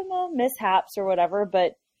had some mishaps or whatever,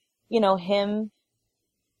 but him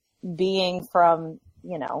being from,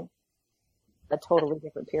 a totally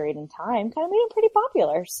different period in time kind of made him pretty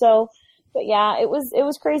popular. So, but yeah, it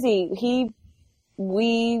was crazy.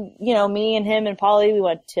 Me and him and Polly, we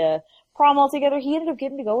went to prom all together. He ended up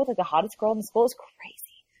getting to go with like the hottest girl in the school. It was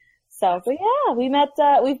crazy. So, but yeah, we met,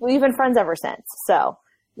 we've been friends ever since. So,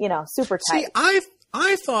 super tight. See,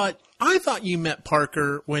 I thought you met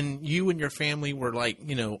Parker when you and your family were like,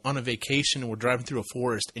 on a vacation and were driving through a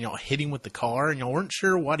forest, and y'all hit him with the car, and y'all weren't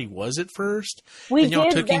sure what he was at first. And y'all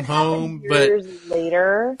took him home, but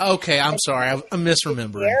later. Okay, I'm sorry, I'm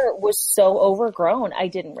misremembering. His hair was so overgrown, I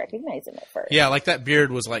didn't recognize him at first. Yeah, like that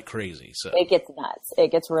beard was like crazy. So it gets nuts. It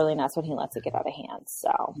gets really nuts when he lets it get out of hand.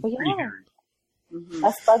 So, but yeah,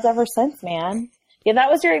 best buds ever since, man. Yeah,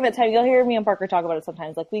 that was during that time. You'll hear me and Parker talk about it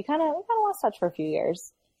sometimes. Like we kind of lost touch for a few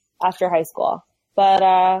years after high school. But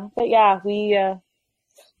yeah, we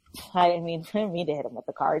I mean, I didn't mean to hit him with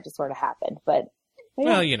the car. It just sort of happened. But,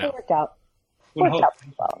 well, you know. It worked out. Man.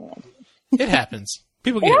 It happens.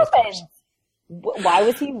 People get it it. Happens. Why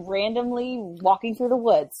was he randomly walking through the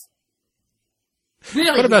woods?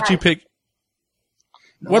 Really? What about you, Pick?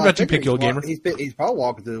 What about you, Pick Your Gamer? He's probably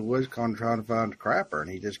walking through the woods trying to find a crapper, and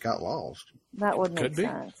he just got lost. That would make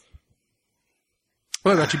sense.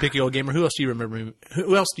 What about you, Pick Your Gamer? Who else do you remember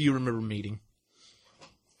meeting?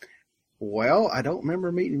 Well, I don't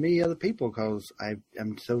remember meeting many other people because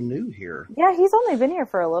I'm so new here. Yeah, he's only been here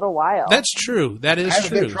for a little while. That's true. That is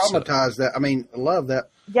true. I've been traumatized. I love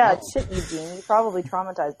that. Yeah, shit, Eugene. You probably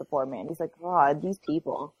traumatized the poor man. He's like, God, these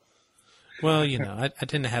people. Well, you know, I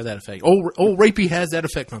tend to have that effect. Old Rapey has that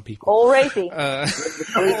effect on people. Old Rapey.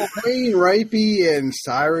 Queen Rapey and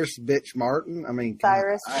Cyrus Bitch Martin. I mean,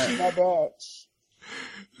 Cyrus the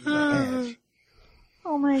bitch.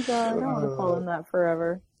 Oh my God, I want to call him that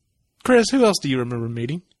forever. Chris, who else do you remember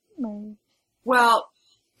meeting? Well,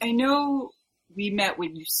 I know we met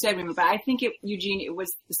when you said we met, but I think Eugene, it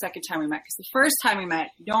was the second time we met. Because the first time we met,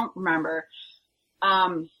 I don't remember,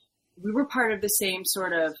 we were part of the same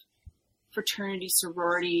sort of fraternity,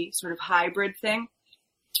 sorority, sort of hybrid thing.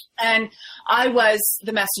 And I was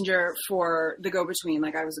the messenger for the go-between,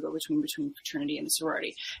 like I was the go-between between fraternity and the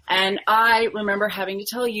sorority. And I remember having to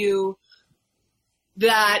tell you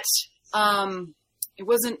that it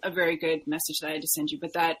wasn't a very good message that I had to send you,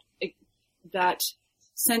 but that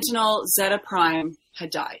Sentinel Zeta Prime had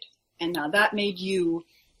died. And now that made you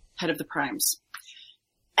head of the Primes.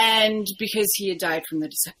 And because he had died from the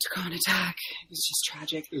Decepticon attack, it was just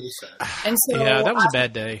tragic. It was sad. And so, yeah, that was a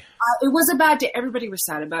bad day. It was a bad day. Everybody was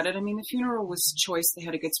sad about it. I mean, the funeral was choice. They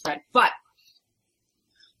had a good spread. But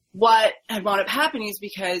what had wound up happening is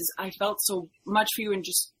because I felt so much for you and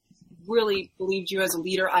just really believed you as a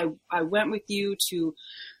leader, I went with you to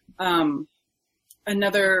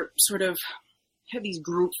another sort of, had these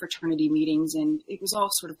group fraternity meetings, and it was all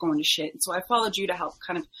sort of going to shit. And so I followed you to help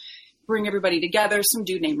kind of bring everybody together. Some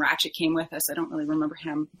dude named Ratchet came with us. I don't really remember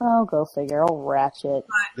him. Oh, go figure. Oh, Ratchet.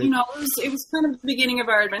 But, you know, it was kind of the beginning of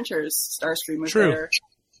our adventures. Starscream was there.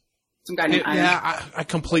 Some guy named Iron. Yeah, I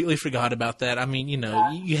completely forgot about that. I mean, you know,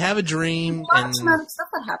 you have a dream. A lot of traumatic stuff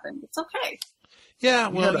that happened. It's okay. Yeah,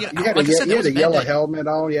 well, you had a yellow helmet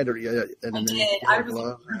on. You had I did. I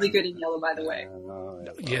was really good in yellow, by the way.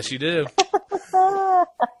 Yes, you do.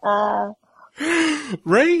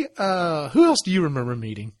 Ray, who else do you remember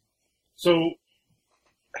meeting? So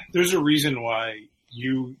there's a reason why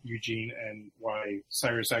you, Eugene, and why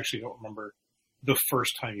Cyrus actually don't remember the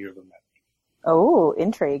first time you ever met. Oh,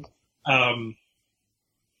 intrigue.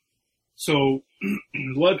 So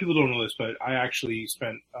a lot of people don't know this, but I actually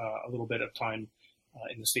spent a little bit of time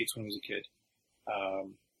in the States when I was a kid.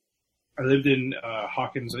 I lived in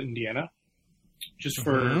Hawkins, Indiana, just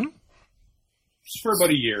for about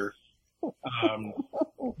a year.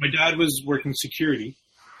 My dad was working security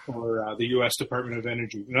for the U.S. Department of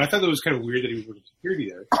Energy. And I thought that was kind of weird that he was working security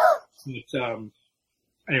there. But,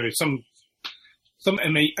 anyway, some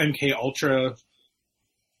MK Ultra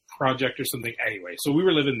project or something. Anyway, so we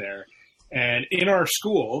were living there. And in our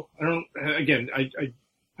school,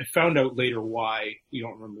 I found out later why you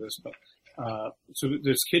don't remember this, but so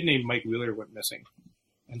this kid named Mike Wheeler went missing.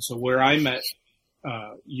 And so where I met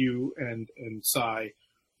you and Cy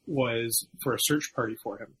was for a search party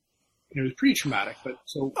for him. And it was pretty traumatic, but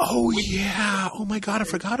so... Oh, yeah. Oh, my God. I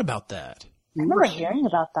forgot about that. I remember hearing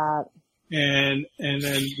about that. And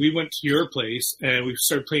then we went to your place, and we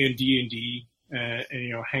started playing D&D, and you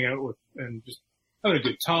know, hang out with, and just having a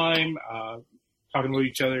good time, talking with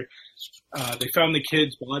each other. They found the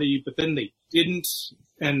kid's body, but then they didn't,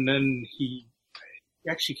 and then he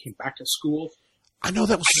actually came back to school. I know,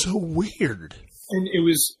 that was so weird. And it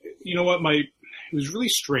was, you know what, it was really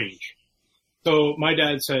strange. So my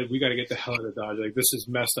dad said, we got to get the hell out of Dodge. Like, this is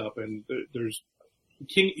messed up, and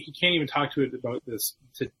he can't even talk to it about this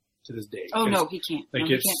to this day. Oh no, he can't. Like, no,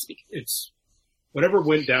 he can't speak. It's whatever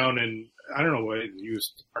went down, and I don't know what the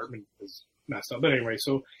U.S. Department is messed up. But anyway,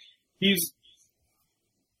 so he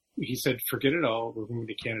said, forget it all. We're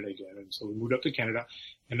moving to Canada again, and so we moved up to Canada,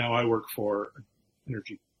 and now I work for an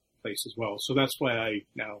energy place as well. So that's why I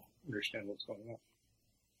now understand what's going on.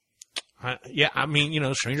 Yeah, I mean, you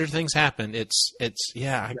know, stranger things happen.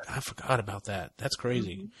 I forgot about that. That's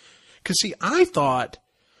crazy. Because, see, I thought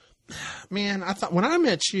when I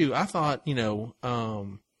met you, I thought, you know, I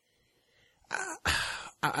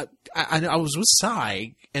was with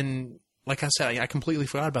Cy, and like I said, I completely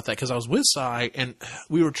forgot about that because I was with Cy, and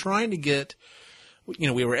we were trying to get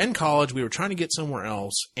we were in college. We were trying to get somewhere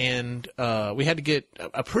else, and we had to get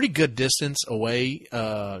a pretty good distance away.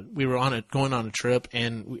 We were going on a trip,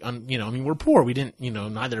 and we're poor. We didn't,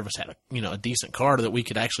 neither of us had a decent car that we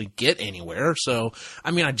could actually get anywhere. So,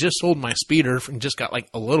 I just sold my speeder and just got like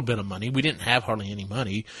a little bit of money. We didn't have hardly any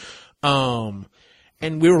money.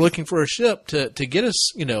 And we were looking for a ship to get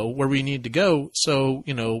us, where we needed to go. So,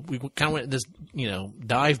 we kind of went to this,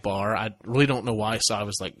 dive bar. I really don't know why. So I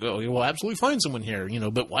was like, oh, we'll absolutely find someone here,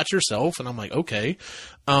 but watch yourself. And I'm like, okay.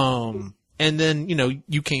 And then,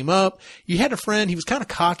 you came up, you had a friend. He was kind of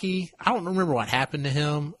cocky. I don't remember what happened to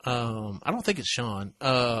him. I don't think it's Sean.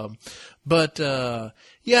 But you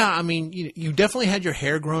definitely had your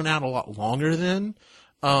hair grown out a lot longer then.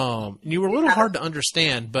 You were a little hard to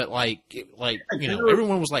understand, but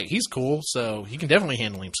everyone was like, he's cool, so he can definitely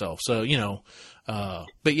handle himself. So,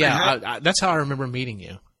 but yeah, that's how I remember meeting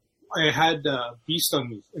you. I had beast on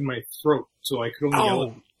me in my throat, so I could only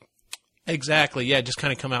yell. Exactly. Yeah. Just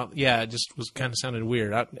kind of come out. Yeah. It just was kind of sounded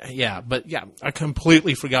weird. I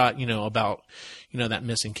completely forgot, about, that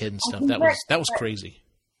missing kid and stuff. That was crazy.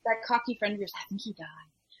 That cocky friend of yours, I think he died.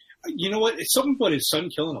 You know what? It's something about his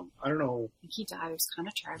son killing him. I don't know. I think he died. It was kind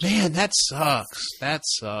of tragic. Man, that sucks. That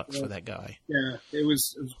sucks for that guy. Yeah, it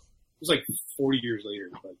was like 40 years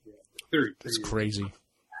later. But yeah, 30. That's crazy.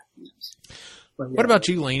 But, yeah. What about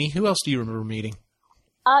you, Lainey? Who else do you remember meeting?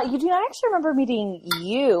 Eugene, I actually remember meeting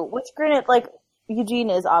you, which granted,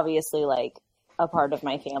 Eugene is obviously, a part of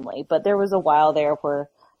my family, but there was a while there where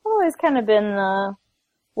I've always kind of been the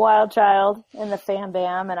wild child in the fam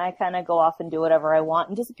bam, and I kind of go off and do whatever I want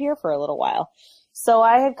and disappear for a little while. So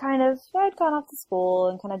I had gone off to school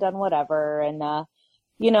and kind of done whatever, and I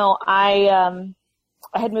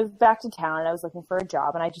had moved back to town and I was looking for a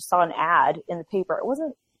job, and I just saw an ad in the paper. It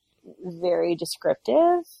wasn't very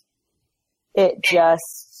descriptive. It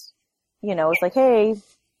just, was like, hey,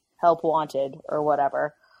 help wanted or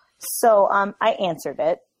whatever. So I answered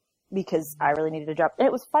it, because I really needed a job. And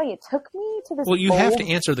it was funny. It took me to this. Well, you have to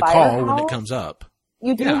answer the call when it comes up.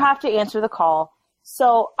 You do have to answer the call.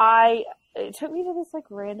 So it took me to this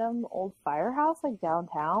random old firehouse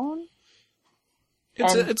downtown.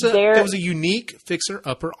 It was a unique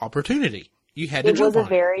fixer-upper opportunity. You had to jump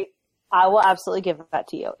on it. I will absolutely give that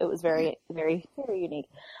to you. It was very, very, very unique.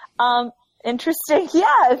 Interesting.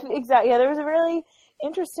 Yeah, exactly. Yeah, there was a really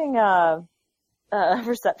interesting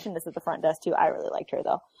receptionist at the front desk too. I really liked her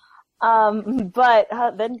though. But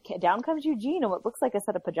then down comes Eugene in what looks like a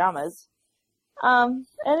set of pajamas. And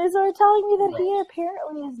is telling me that he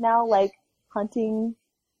apparently is now hunting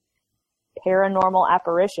paranormal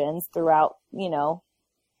apparitions throughout,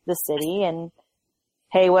 the city. And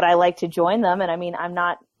hey, would I like to join them? And I'm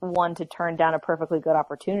not one to turn down a perfectly good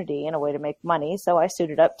opportunity and a way to make money. So I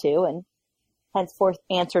suited up to, and henceforth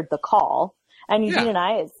answered the call. And Eugene and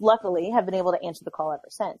I, luckily, have been able to answer the call ever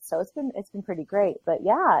since. So it's been pretty great. But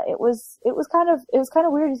yeah, it was kind of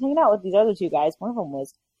weird just hanging out with these other two guys. One of them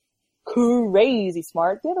was crazy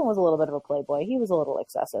smart. The other one was a little bit of a playboy. He was a little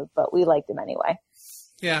excessive, but we liked him anyway.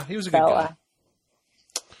 Yeah, he was a good guy.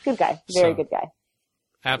 Good guy. Very good guy.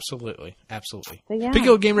 Absolutely. But yeah,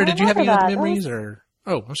 Pico Gamer, did you have any other memories or?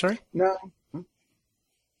 Oh, I'm sorry. No.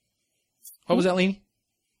 What was that, Lainey?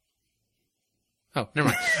 Oh, never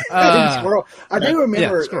mind. I do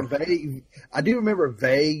remember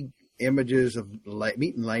vague images of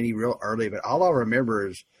meeting Lainey real early, but all I remember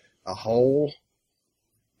is a hole,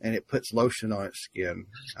 and it puts lotion on its skin.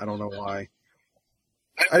 I don't know why.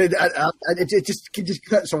 It just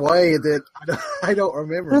cuts away that I don't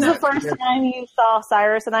remember. This is the first time you saw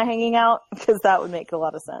Cyrus and I hanging out, because that would make a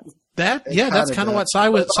lot of sense. That's kind of what Cy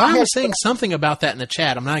was saying something about that in the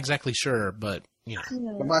chat. I'm not exactly sure, but. Yeah.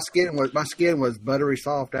 But my skin was buttery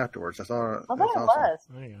soft afterwards. I saw it. Oh, that it was.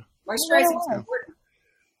 There you go. Moisturizing is important.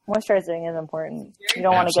 Moisturizing is important. You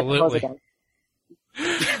don't want to get the clothes again.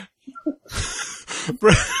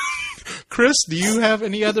 Chris, do you have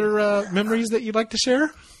any other memories that you'd like to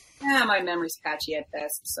share? Yeah, my memory's patchy at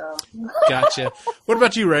best. So. Gotcha. What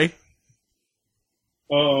about you, Ray?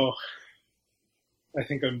 Oh. I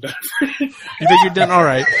think I'm done. You think you're done? All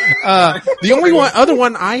right. The only other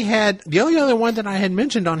one that I had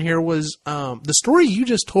mentioned on here was the story you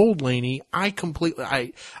just told, Lainey. I forgot.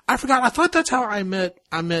 I thought that's how I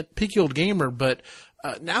met Picky Old Gamer, but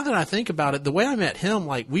now that I think about it, the way I met him,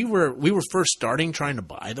 we were first trying to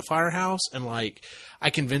buy the firehouse, and I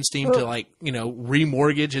convinced him to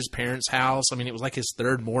remortgage his parents' house. It was his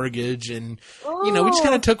third mortgage, and we just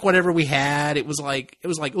kind of took whatever we had. It was like,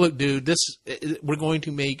 look, dude, we're going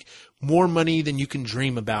to make more money than you can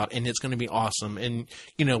dream about, and it's going to be awesome. And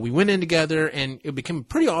we went in together, and it became a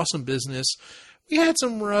pretty awesome business. We had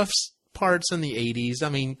some rough parts in the 80s. I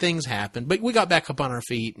mean, things happen, but we got back up on our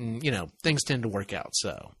feet, and things tend to work out.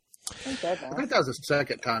 So. I think that was the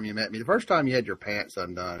second time you met me. The first time you had your pants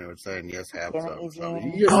undone and was saying, yes, have some.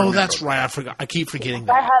 Oh, that's right. I forgot. I keep forgetting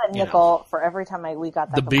that. I had a nickel for every time we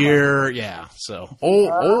got that. The beer, yeah. So, old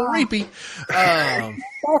Reapy.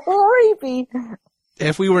 Reapy.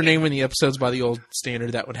 If we were naming the episodes by the old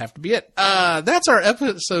standard, that would have to be it. That's our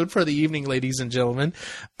episode for the evening, ladies and gentlemen.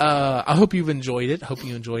 I hope you've enjoyed it. I hope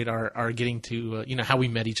you enjoyed our getting to, how we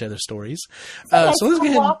met each other's stories. So let's go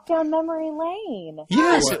ahead. Walk down memory lane.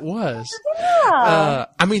 Yes, it was. Yeah.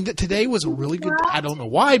 Today was a really good, I don't know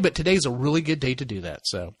why, but today's a really good day to do that.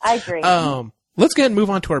 So I agree. Let's go ahead and move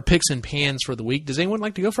on to our picks and pans for the week. Does anyone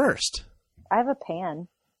like to go first? I have a pan.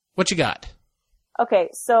 What you got? Okay,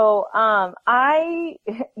 so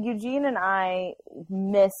Eugene and I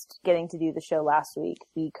missed getting to do the show last week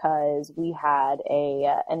because we had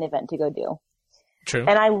an event to go do. True.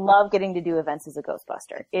 And I love getting to do events as a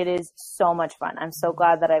Ghostbuster. It is so much fun. I'm so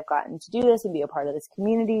glad that I've gotten to do this and be a part of this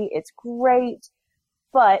community. It's great.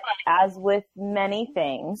 But as with many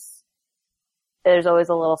things, there's always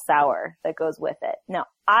a little sour that goes with it. No,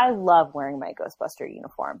 I love wearing my Ghostbuster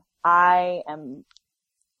uniform. I am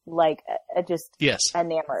just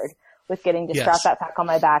enamored with getting to strap that pack on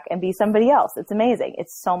my back and be somebody else. It's amazing.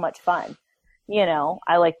 It's so much fun.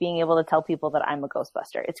 I like being able to tell people that I'm a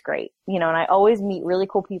Ghostbuster. It's great. And I always meet really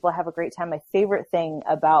cool people. I have a great time. My favorite thing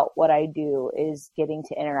about what I do is getting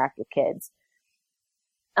to interact with kids.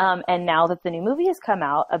 And now that the new movie has come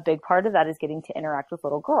out, a big part of that is getting to interact with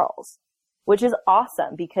little girls, which is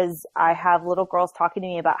awesome because I have little girls talking to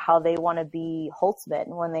me about how they want to be Holtzman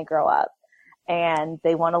when they grow up. And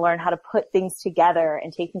they want to learn how to put things together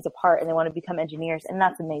and take things apart, and they want to become engineers, and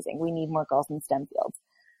that's amazing. We need more girls in STEM fields.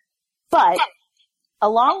 But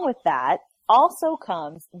along with that also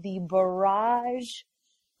comes the barrage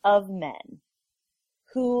of men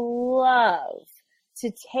who love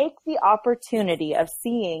to take the opportunity of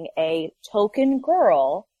seeing a token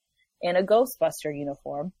girl in a Ghostbuster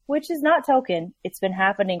uniform, which is not token. It's been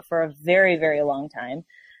happening for a very, very long time.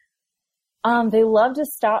 They love to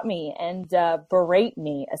stop me and berate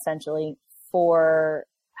me, essentially, for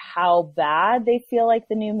how bad they feel like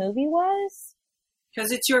the new movie was.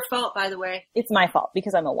 Because it's your fault, by the way. It's my fault,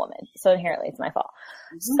 because I'm a woman. So inherently, it's my fault.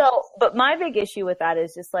 Mm-hmm. So, but my big issue with that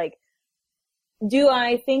is just like, do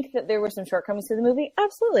I think that there were some shortcomings to the movie?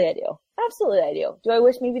 Absolutely I do. Absolutely I do. Do I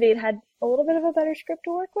wish maybe they'd had a little bit of a better script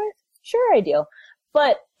to work with? Sure I do.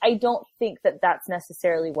 But I don't think that that's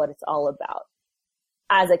necessarily what it's all about.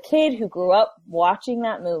 As a kid who grew up watching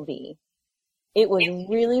that movie, it was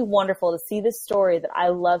really wonderful to see this story that I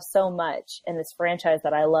love so much and this franchise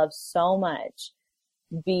that I love so much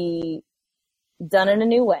be done in a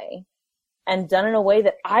new way and done in a way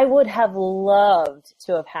that I would have loved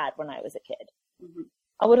to have had when I was a kid. Mm-hmm.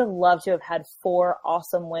 I would have loved to have had 4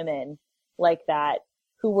 awesome women like that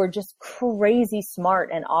who were just crazy smart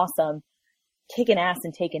and awesome, kicking ass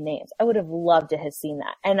and taking names. I would have loved to have seen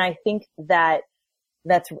that. And I think that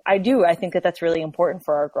I think that that's really important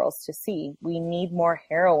for our girls to see. We need more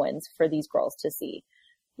heroines for these girls to see.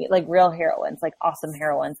 Like real heroines, like awesome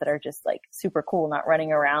heroines that are just like super cool, not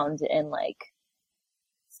running around in like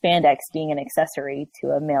spandex being an accessory to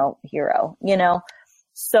a male hero,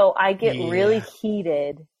 So I get really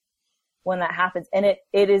heated when that happens. And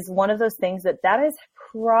it is one of those things that has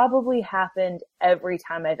probably happened every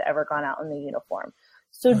time I've ever gone out in the uniform.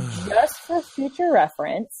 So just for future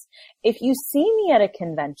reference, if you see me at a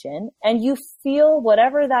convention and you feel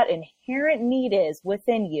whatever that inherent need is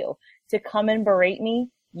within you to come and berate me,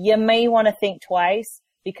 you may want to think twice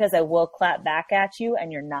because I will clap back at you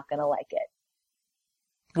and you're not going to like it.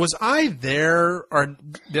 Was I there or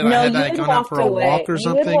had I gone out for a walk or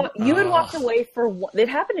something? You had walked away it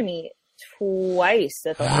happened to me twice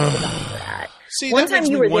at the last event for that. See, one that makes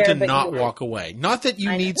me want to not walk away. Not that you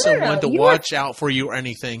need someone to watch out for you or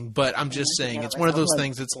anything, but I'm just saying it's one of those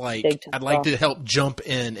things that's like, I'd like to help jump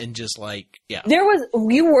in and just like, yeah.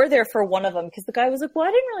 You were there for one of them because the guy was like, well,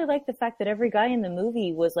 I didn't really like the fact that every guy in the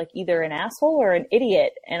movie was like either an asshole or an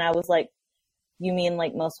idiot. And I was like, you mean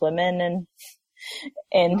like most women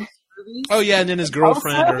and oh yeah, and then his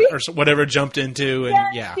girlfriend or whatever jumped into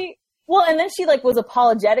and yeah. Well, and then she like was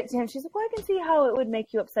apologetic to him. She's like, well, I can see how it would make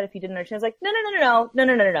you upset if you didn't understand. I was like,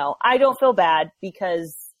 no. I don't feel bad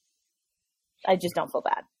because I just don't feel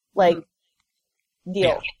bad. Like,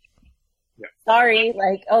 deal. Yeah. Sorry.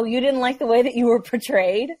 Like, oh, you didn't like the way that you were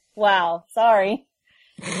portrayed? Wow. Sorry.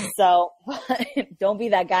 So don't be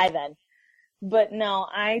that guy then. But no,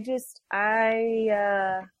 I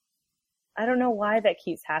don't know why that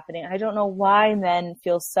keeps happening. I don't know why men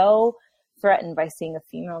feel so threatened by seeing a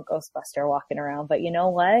female Ghostbuster walking around. But you know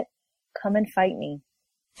what? Come and fight me.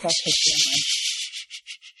 I'll take you on.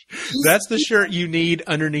 That's the shirt you need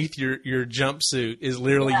underneath your jumpsuit. Is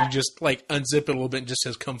literally you just like unzip it a little bit and just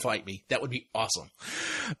says "Come fight me." That would be awesome.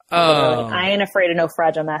 I ain't afraid of no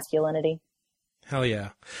fragile masculinity. Hell yeah.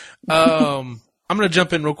 I'm going to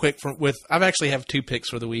jump in real quick I've actually have 2 picks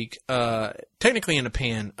for the week. Technically in a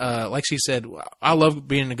pan. Like she said, I love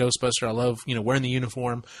being a Ghostbuster. I love, wearing the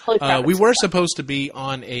uniform. We were supposed to be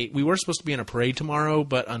on in a parade tomorrow,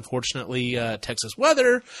 but unfortunately, Texas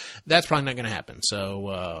weather, that's probably not going to happen.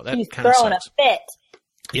 So, that kind of sucks. Throwing a fit.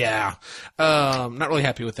 Yeah. Not really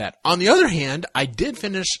happy with that. On the other hand, I did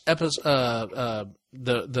finish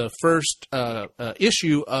the first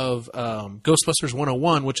issue of Ghostbusters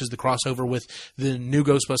 101, which is the crossover with the new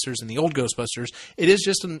Ghostbusters and the old Ghostbusters. It is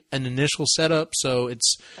just an initial setup, so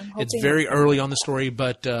it's very early on the story,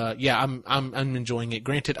 but I'm enjoying it.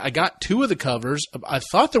 Granted, I got 2 of the covers. I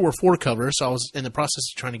thought there were 4 covers, so I was in the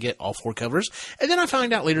process of trying to get all 4 covers, and then I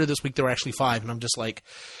found out later this week there were actually 5, and I'm just like,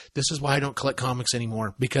 this is why I don't collect comics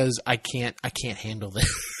anymore, because I can't handle this.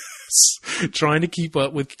 Trying to keep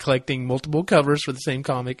up with collecting multiple covers for the same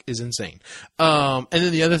comic is insane. And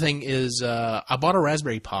then the other thing is, I bought a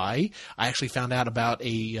Raspberry Pi. I actually found out about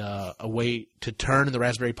a way to turn the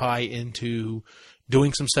Raspberry Pi into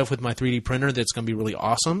doing some stuff with my 3D printer that's going to be really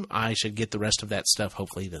awesome. I should get the rest of that stuff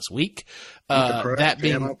hopefully this week.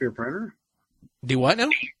 Jam up your printer? Do what now?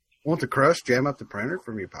 Want the crust jam up the printer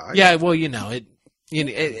from your Pi? Yeah, well,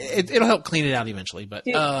 it'll help clean it out eventually, but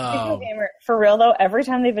Dude, Gamer, for real though, every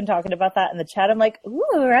time they've been talking about that in the chat, I'm like, ooh,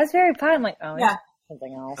 Raspberry Pi. I'm like, oh yeah,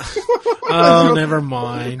 something else. Oh, never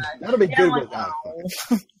mind. That'll be good with that.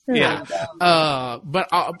 Yeah. But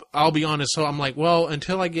I'll be honest. So I'm like, well,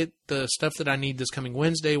 until I get the stuff that I need this coming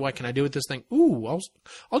Wednesday, what can I do with this thing? Ooh,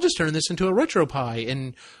 I'll just turn this into a RetroPie,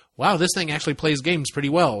 and wow, this thing actually plays games pretty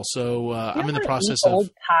well. So I'm in the process of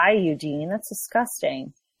old Pi, Eugene. That's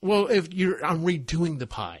disgusting. Well, I'm redoing the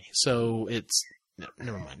Pi, so it's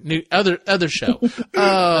never mind. Other show.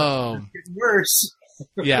 It's worse.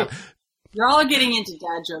 Yeah. You're all getting into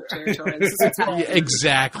dad joke territory. This is yeah,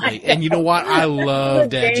 exactly. And you know what? I love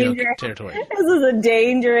dad joke territory. This is a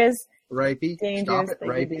dangerous. Rapey. Stop it.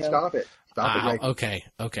 Rapey. Stop it. Stop it. Okay.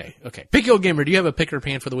 Pick Your Gamer. Do you have a pick or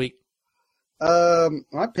pan for the week?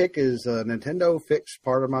 My pick is Nintendo fixed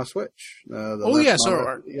part of my Switch. My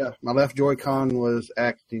left Joy-Con was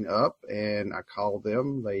acting up, and I called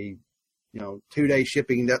them. They, 2-day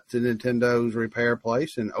shipping up to Nintendo's repair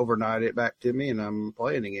place and overnight it back to me, and I'm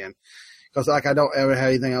playing again. Because I don't ever have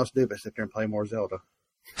anything else to do but sit there and play more Zelda.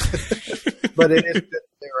 But it is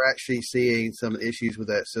they were actually seeing some issues with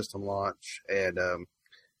that system launch, and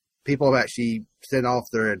people have actually sent off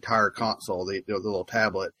their entire console, the little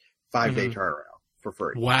tablet. 5-day turnaround for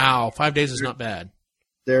free. Wow, 5 days is not bad.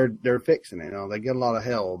 They're fixing it. They get a lot of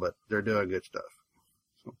hell, but they're doing good stuff.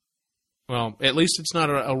 So. Well, at least it's not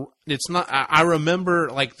it's not. I remember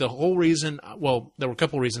like the whole reason. Well, there were a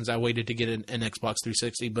couple of reasons I waited to get an Xbox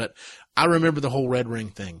 360, but I remember the whole Red Ring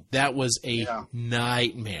thing. That was a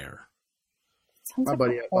nightmare. Sounds My like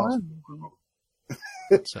buddy a horror movie.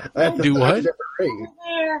 Do what?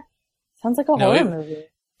 Sounds like a horror movie.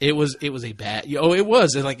 It was a bad. It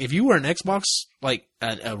was like if you were an Xbox like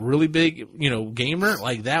a really big gamer,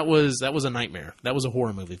 like that was a nightmare. That was a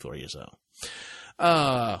horror movie for you. So,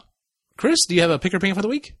 Chris, do you have a pick or pan for the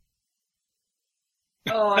week?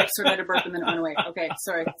 Oh, I sort of had a burp and then it went away. Okay,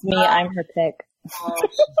 sorry. It's me. I'm her pick.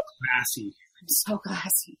 Classy. I'm so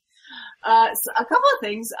classy. So a couple of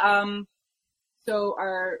things. So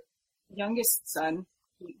our youngest son.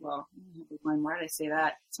 Well, why did I say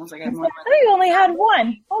that? Sounds like I have more. I think you only had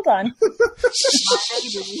one. Hold on.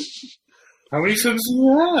 How many sons do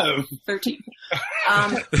you have? 13.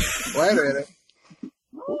 Wait a minute.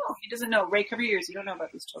 Oh, he doesn't know. Ray, cover your ears. You don't know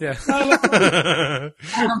about these children. Yeah.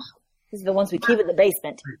 These are the ones we keep in the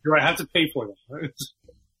basement. Do I have to pay for them?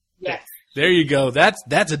 Yes. There you go. That's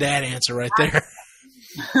a dad answer right there.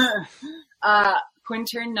 Quinn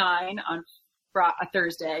turned 9 on a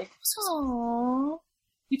Thursday. Aww.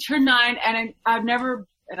 He turned 9, and I've never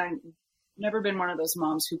been one of those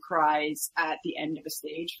moms who cries at the end of a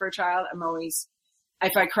stage for a child. I'm always,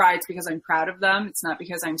 if I cry, it's because I'm proud of them. It's not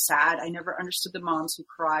because I'm sad. I never understood the moms who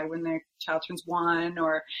cry when their child turns 1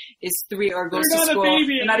 or is 3 or goes to school.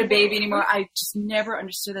 They're not a baby anymore. I just never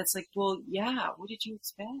understood that. It's like, well, yeah, what did you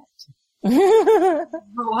expect?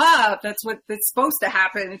 Grow up. That's supposed to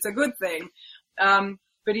happen. It's a good thing.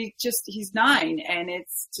 But he's 9, and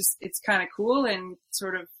it's kind of cool and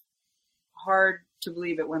sort of hard to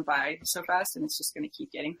believe it went by so fast, and it's just going to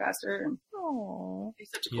keep getting faster. And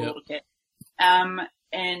he's such a cool little kid.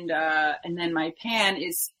 and then my pan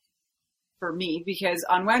is for me, because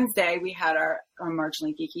on Wednesday we had our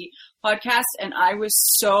Marginally Geeky podcast, and I was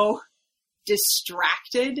so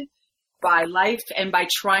distracted by life and by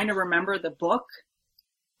trying to remember the book,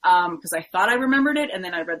 because I thought I remembered it, and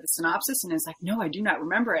then I read the synopsis, and it's like, no, I do not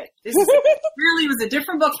remember it. This really was a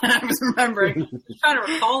different book than I was remembering. I was trying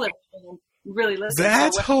to recall everything and really listen.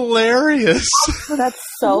 That's hilarious. Oh, that's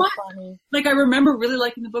so funny. Like, I remember really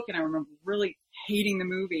liking the book, and I remember really hating the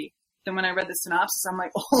movie. Then when I read the synopsis, I'm like,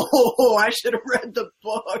 oh, I should have read the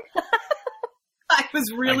book. I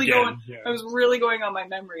was really going on my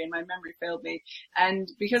memory, and my memory failed me. And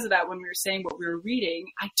because of that, when we were saying what we were reading,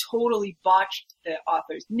 I totally botched the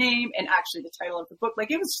author's name and actually the title of the book. Like,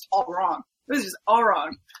 it was just all wrong. It was just all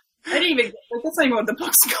wrong. I didn't even, like, that's not even what the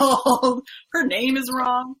book's called. Her name is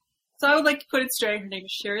wrong. So I would like to put it straight. Her name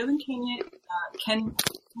is Sherilyn Kenyon.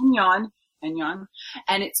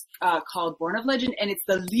 And it's called Born of Legend, and it's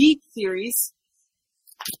the lead series,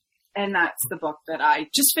 and that's the book that I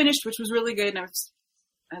just finished, which was really good, and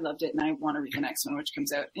I loved it, and I want to read the next one, which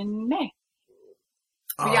comes out in May.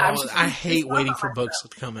 So, yeah, I hate waiting for books to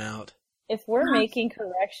come out. If we're making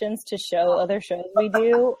corrections to show other shows we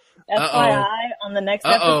do, FYI, on the next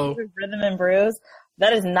episode of Rhythm and Brews,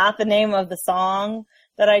 that is not the name of the song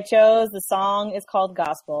that I chose. The song is called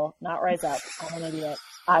Gospel, not Rise Up. I'm an idiot.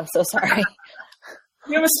 I'm so sorry.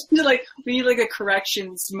 We need like a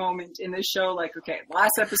corrections moment in this show. Like, okay,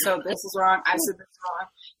 last episode, this is wrong. I said this wrong.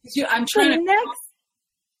 I'm trying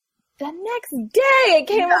the next day it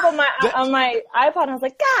came up on my iPod, and I was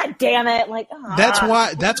like, God damn it. Like,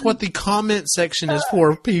 that's what the comment section is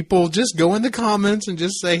for. People just go in the comments and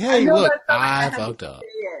just say, hey, look, I fucked up.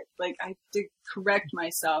 Like, I did correct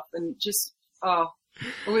myself, and just,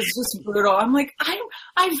 it was just brutal. I'm like,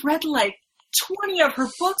 I've read like 20 of her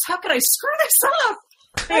books. How could I screw this up?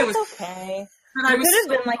 It was okay. It could have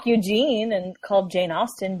been like Eugene and called Jane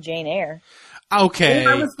Austen Jane Eyre. Okay.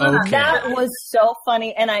 That was so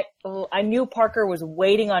funny, and I knew Parker was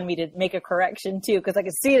waiting on me to make a correction too, because I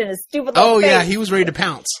could see it in his stupid little face. Yeah, he was ready to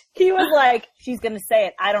pounce. He was like, she's going to say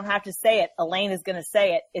it. I don't have to say it. Elaine is going to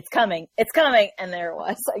say it. It's coming. It's coming. And there it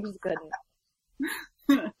was. I just couldn't.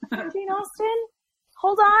 Jane Austen?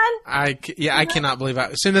 Hold on. I cannot believe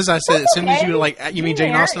it. As soon as you were like, you mean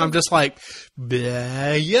Jane Austen, I'm just like,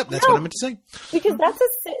 yep, that's what I meant to say. Because that's a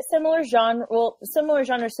similar genre,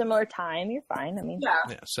 similar time. You're fine. I mean,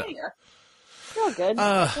 yeah. So. You're all good.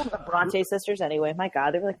 The Bronte sisters anyway. My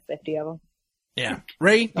God, there were like 50 of them. Yeah.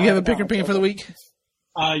 Ray, do you have a pick or pan for the week?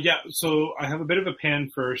 Yeah, so I have a bit of a pan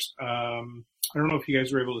first. I don't know if you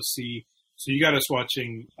guys were able to see. So you got us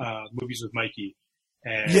watching movies with Mikey.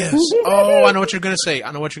 And yes. Oh, I know what you're going to say.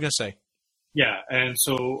 Yeah, and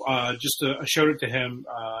so just a shout out to him.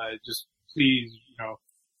 Just please,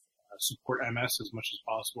 support MS as much as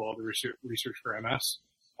possible. All the research for MS.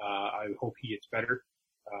 I hope he gets better.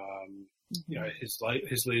 His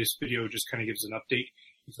latest video just kind of gives an update.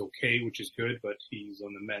 He's okay, which is good, but he's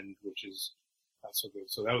on the mend, which is not so good.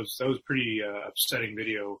 So that was pretty upsetting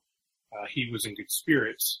video. He was in good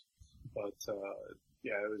spirits, but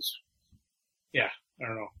it was. Yeah, I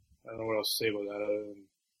don't know what else to say about that other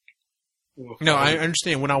than. No, I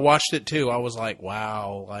understand. When I watched it too, I was like,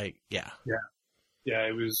 "Wow!" Like, yeah.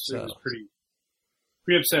 It was pretty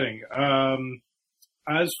upsetting.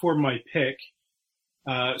 As for my pick,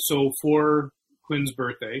 so for Quinn's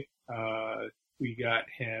birthday, we got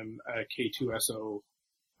him a K2SO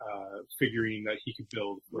figurine that he could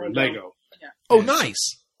build for a Lego. Yeah. Oh,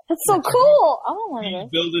 nice! That's so cool. I want one of those.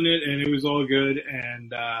 He's building it, and it was all good,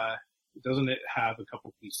 and. Doesn't it have a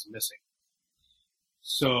couple pieces missing?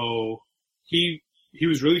 So he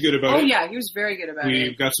was really good about it. Oh yeah, he was very good about it.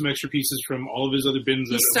 We got some extra pieces from all of his other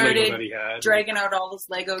bins Lego that he had. Dragging out all his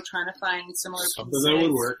Lego, trying to find similar something pieces. That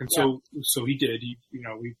would work. And so he did.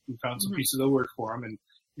 We found some pieces that worked for him, and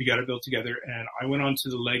we got it built together. And I went onto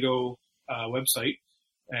the Lego website,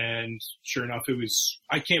 and sure enough,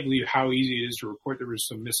 I can't believe how easy it is to report there was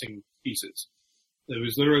some missing pieces. It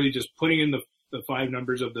was literally just putting in the 5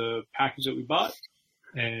 numbers of the package that we bought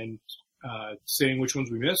and saying which ones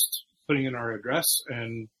we missed, putting in our address,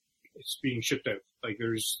 and it's being shipped out. Like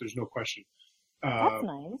there's no question. That's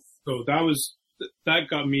nice. So that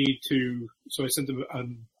got me to. So I sent them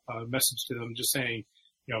a message to them just saying,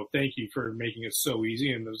 thank you for making it so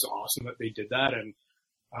easy, and it was awesome that they did that. And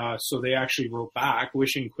so they actually wrote back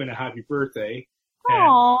wishing Quinn a happy birthday. And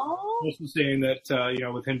also saying that,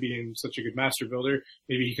 with him being such a good master builder,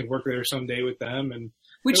 maybe he can work there someday with them. And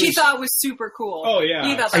which he thought was super cool. Oh,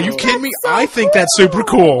 yeah. Are you kidding me? I think that's super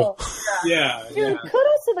cool. Yeah. Dude,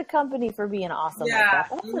 kudos to the company for being awesome like that.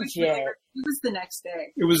 That's legit. It was the next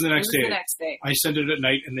day. It was the next day. The next day. I sent it at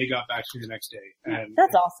night, and they got back to me the next day. And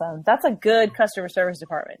that's awesome. That's a good customer service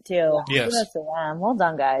department too. Yes. Kudos to them. Well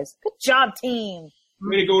done, guys. Good job, team.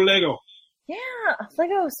 Way to go, Lego. Yeah,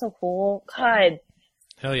 Lego is so cool. God.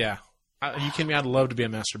 Hell yeah. You kidding me? I'd love to be a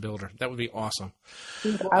master builder. That would be awesome.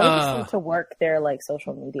 Dude, I would just need to work their like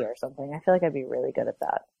social media or something. I feel like I'd be really good at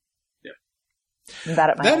that. Yeah. I'm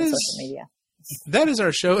bad at my own social media. That is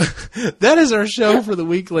our show. That is our show for the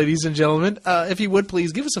week, ladies and gentlemen. If you would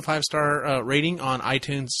please give us a 5-star rating on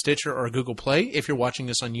iTunes, Stitcher, or Google Play. If you're watching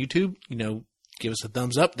us on YouTube, give us a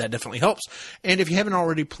thumbs up. That definitely helps. And if you haven't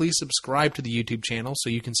already, please subscribe to the YouTube channel so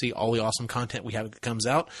you can see all the awesome content we have that comes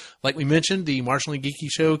out. Like we mentioned, the Marginally Geeky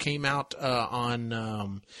show came out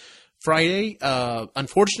on Friday.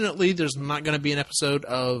 Unfortunately, there's not going to be an episode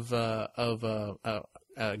of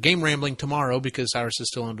Game Rambling tomorrow because Cyrus is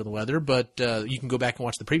still under the weather, but you can go back and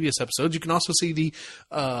watch the previous episodes. You can also see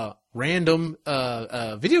the random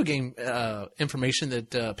video game information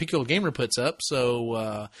that Pickle Gamer puts up.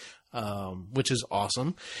 So which is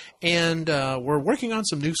awesome. And we're working on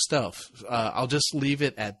some new stuff. I'll just leave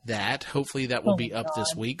it at that. Hopefully that will be up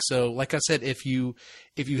this week. So like I said, if you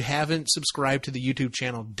haven't subscribed to the YouTube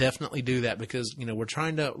channel, definitely do that because,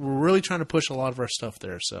 we're really trying to push a lot of our stuff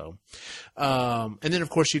there. So, and then of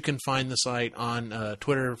course you can find the site on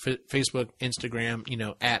Twitter, Facebook, Instagram,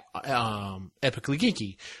 at Epically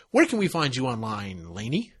Geeky. Where can we find you online,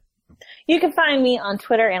 Lainey? You can find me on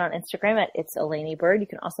Twitter and on Instagram at It's Elaine Bird. You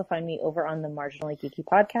can also find me over on the Marginally Geeky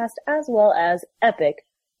podcast as well as Epic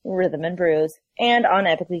Rhythm and Brews and on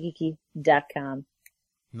epicallygeeky.com.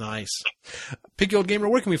 Nice. Picky Old Gamer,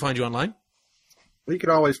 where can we find you online? Well, you can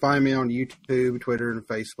always find me on YouTube, Twitter, and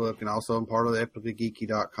Facebook, and also I'm part of the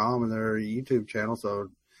epicallygeeky.com and their YouTube channel. So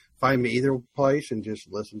find me either place and just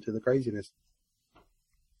listen to the craziness.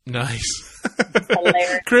 Nice.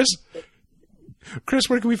 Chris,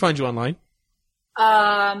 where can we find you online?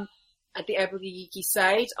 At the Epically Geeky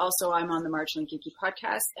site. Also, I'm on the Marginally Geeky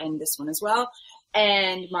podcast and this one as well.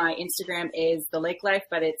 And my Instagram is the Lake Life,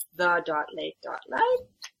 but it's the.lake.life.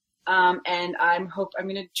 And I'm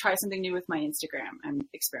going to try something new with my Instagram and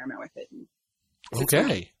experiment with it.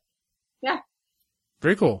 Okay. Yeah.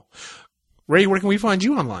 Very cool. Ray, where can we find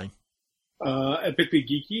you online? Epically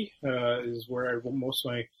Geeky is where most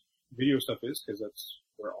of my video stuff is because that's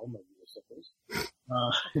where all my video stuff is.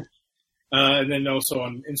 And then also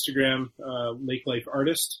on Instagram, Lake Life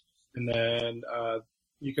Artist. And then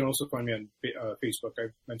you can also find me on Facebook.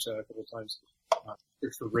 I've mentioned that a couple of times.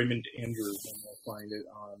 Search for Raymond Andrews, and you'll find it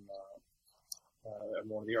on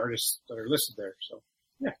one of the artists that are listed there. So,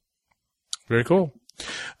 yeah. Very cool.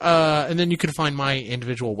 And then you can find my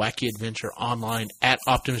individual wacky adventure online at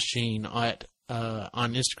Optimus Gene on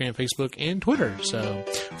Instagram, Facebook, and Twitter. So,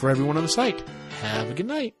 for everyone on the site, have a good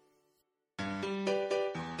night.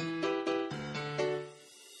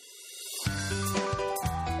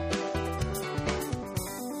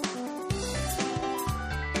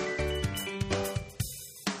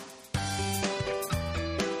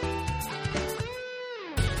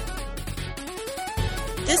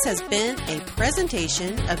 This has been a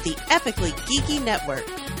presentation of the Epically Geeky Network.